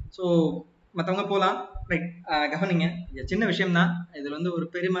 ஸோ மற்றவங்க போகலாம். ரைட், கவனிங்க, சின்ன விஷயம் தான் இதில் வந்து ஒரு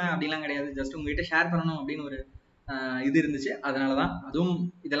பெருமை அப்படிலாம் கிடையாது. ஜஸ்ட் உங்ககிட்ட ஷேர் பண்ணணும் அப்படின்னு ஒரு இது இருந்துச்சு, அதனால தான். அதுவும்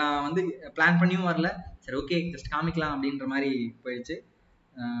இதெல்லாம் வந்து பிளான் பண்ணியும் வரல, சரி ஓகே ஜஸ்ட் காமிக்கலாம் அப்படின்ற மாதிரி போயிடுச்சு.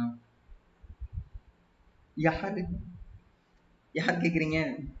 யார் கேட்குறீங்க?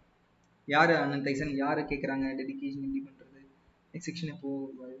 யார் அண்ணன் டைசன்? யார் கேட்குறாங்க? டெடிகேஷன் எப்படி பண்ணுறது? நெக்ஸ்ட் செக்ஷன் எப்போ?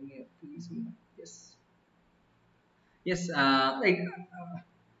 S S right.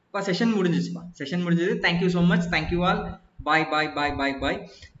 Session முடிஞ்சிச்சுப்பா, session முடிஞ்சது. Thank you so much, thank you all. பாய் பாய் பாய் பாய் பாய்.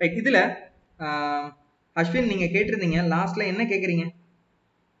 ரைட், இதில் அஸ்வின் நீங்கள் கேட்டிருந்தீங்க லாஸ்ட்டில் என்ன கேட்குறீங்க?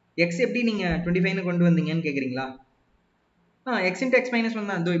 எக்ஸ் எப்படி நீங்கள் 25 கொண்டு வந்தீங்கன்னு கேட்குறீங்களா? எக்ஸ் இன்ட்டு எக்ஸ் மைனஸ்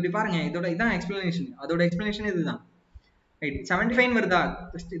 1 தான். இதோ இப்படி பாருங்க, இதோட இதான் எக்ஸ்பிளனேஷன், அதோட எக்ஸ்பிளனேஷன் இதுதான். ரைட், 75 வருதா?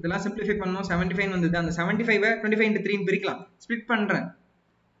 ஜஸ்ட் இதெல்லாம் சிம்பிளிஃபை பண்ணணும். 75 வந்தது, அந்த 75 25 into 3 பிரிக்கலாம், ஸ்பிளிட் பண்ணுறேன்.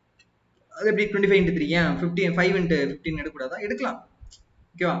 அது எப்படி 25 into 3? ஏன் 5 into 15 எடுக்கக்கூடாதா? எடுக்கலாம்.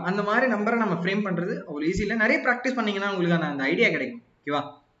 ஓகேவா? அந்த மாதிரி நம்பரை நம்ம ஃப்ரேம் பண்ணுறது அவ்வளோ ஈஸி இல்லை. நிறைய ப்ராக்டிஸ் பண்ணீங்கன்னா உங்களுக்கான அந்த ஐடியா கிடைக்கும். ஓகேவா?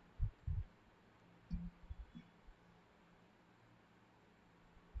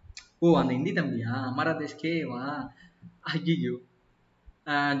 ஓ, அந்த ஹிந்தி தம்பியா? அமரா தேஷ்கே வா. ஐயோ.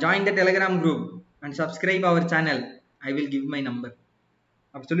 Join the Telegram group and subscribe our channel. I will give my number.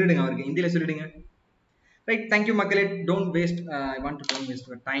 அப்படி சொல்லிடுங்க அவருக்கு, ஹிந்தியில் சொல்லிடுங்க. ரைட், தேங்க்யூ மக்களே. Don't waste, I want to don't waste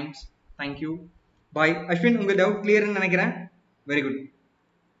your times. Thank you, பாய். அஸ்வின், உங்கள் டவுட் கிளியர்னு நினைக்கிறேன். Very good.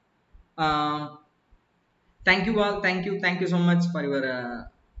 Thank you all. Thank you so much for your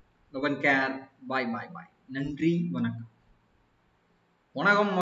love and care. பாய் பாய் பாய். நன்றி, வணக்கம். வணக்கம்.